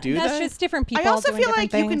 though, do That's they? just different people. I also doing feel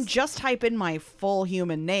different like you can things. just type in my full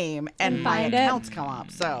human name and my find it. accounts come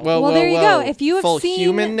up. So Well, there you go. If you have full seen-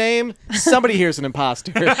 human name, somebody here's an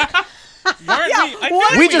impostor. We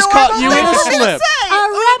just caught you in a slip. a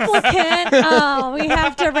replicant. Oh, we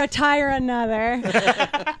have to retire another. We keep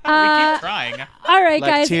trying. All right,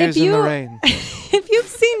 Like guys. tears If in the you rain. if you've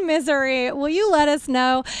seen Misery, will you let us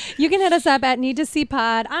know? You can hit us up at Need to See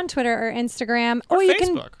Pod on Twitter or Instagram, or you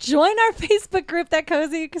can Facebook. join our Facebook group that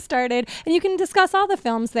Cozy started, and you can discuss all the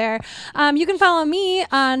films there. You can follow me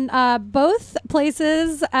on both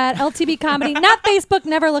places at LTB Comedy, not Facebook.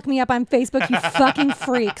 Never look me up on Facebook, you fucking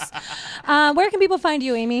freaks. Where can people find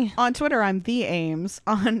you, Amy? on Twitter, I'm the Ames.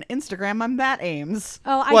 On Instagram, I'm that Ames.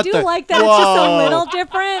 Oh, I What do the- like that. It's just a Whoa. little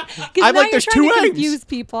different. Because I'm now like, you're there's trying two to Ames. confuse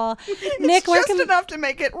people. Nick, It's where just can enough to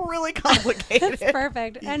make it really complicated. That's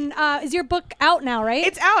perfect. And is your book out now, right?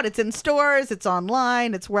 It's out. It's in stores. It's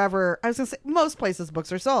online. It's wherever. I was gonna say most places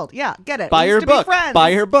books are sold. Yeah, get it. Buy We her used to be book. friends.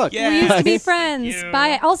 Buy her book. Yeah. We used to be Yes. friends. Thank you. Buy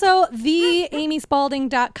it. Also,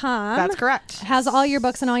 theamyspalding.com. That's correct. Has all your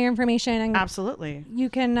books and all your information. And Absolutely. you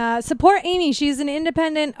can support Amy. She's an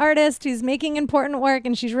independent artist who's making important work,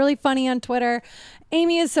 and she's really funny on Twitter.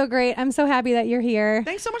 Amy is so great. I'm so happy that you're here.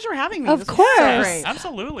 Thanks so much for having me. Of This was course. so Yes, great.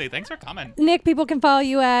 absolutely. Thanks for coming. Nick, people can follow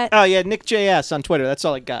you at. Oh yeah, Nick JS on Twitter. That's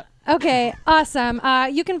all I got. Okay, awesome.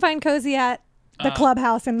 You can find Cozy at the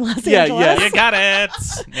Clubhouse in Los yeah, Angeles. yeah. You got it.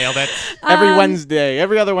 Nailed it. Every Wednesday,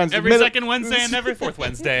 every other Wednesday. Every second Wednesday and every fourth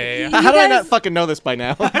Wednesday. How do I guys- not fucking know this by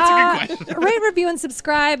now? That's a good question. Rate, review, and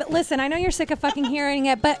subscribe. Listen, I know you're sick of fucking hearing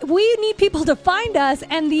it, but we need people to find us,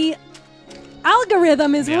 and the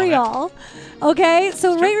algorithm is Nailed it. real. Okay,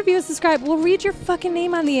 so rate, review, and subscribe. We'll read your fucking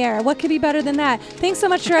name on the air. What could be better than that? Thanks so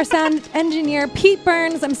much to our sound engineer, Pete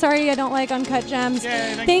Burns. I'm sorry I don't like Uncut Gems.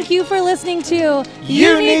 Yay, Thank you for listening to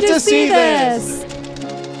You Need to See This.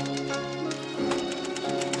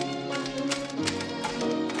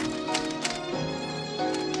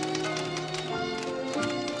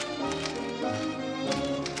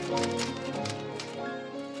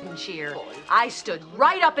 Cheer. I stood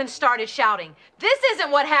right up and started shouting, "This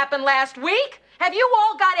isn't what happened last week! Have you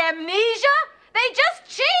all got amnesia? They just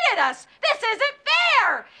cheated us! This isn't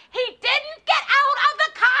fair! He didn't get out of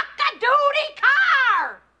the cock-a-doodie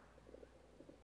car!"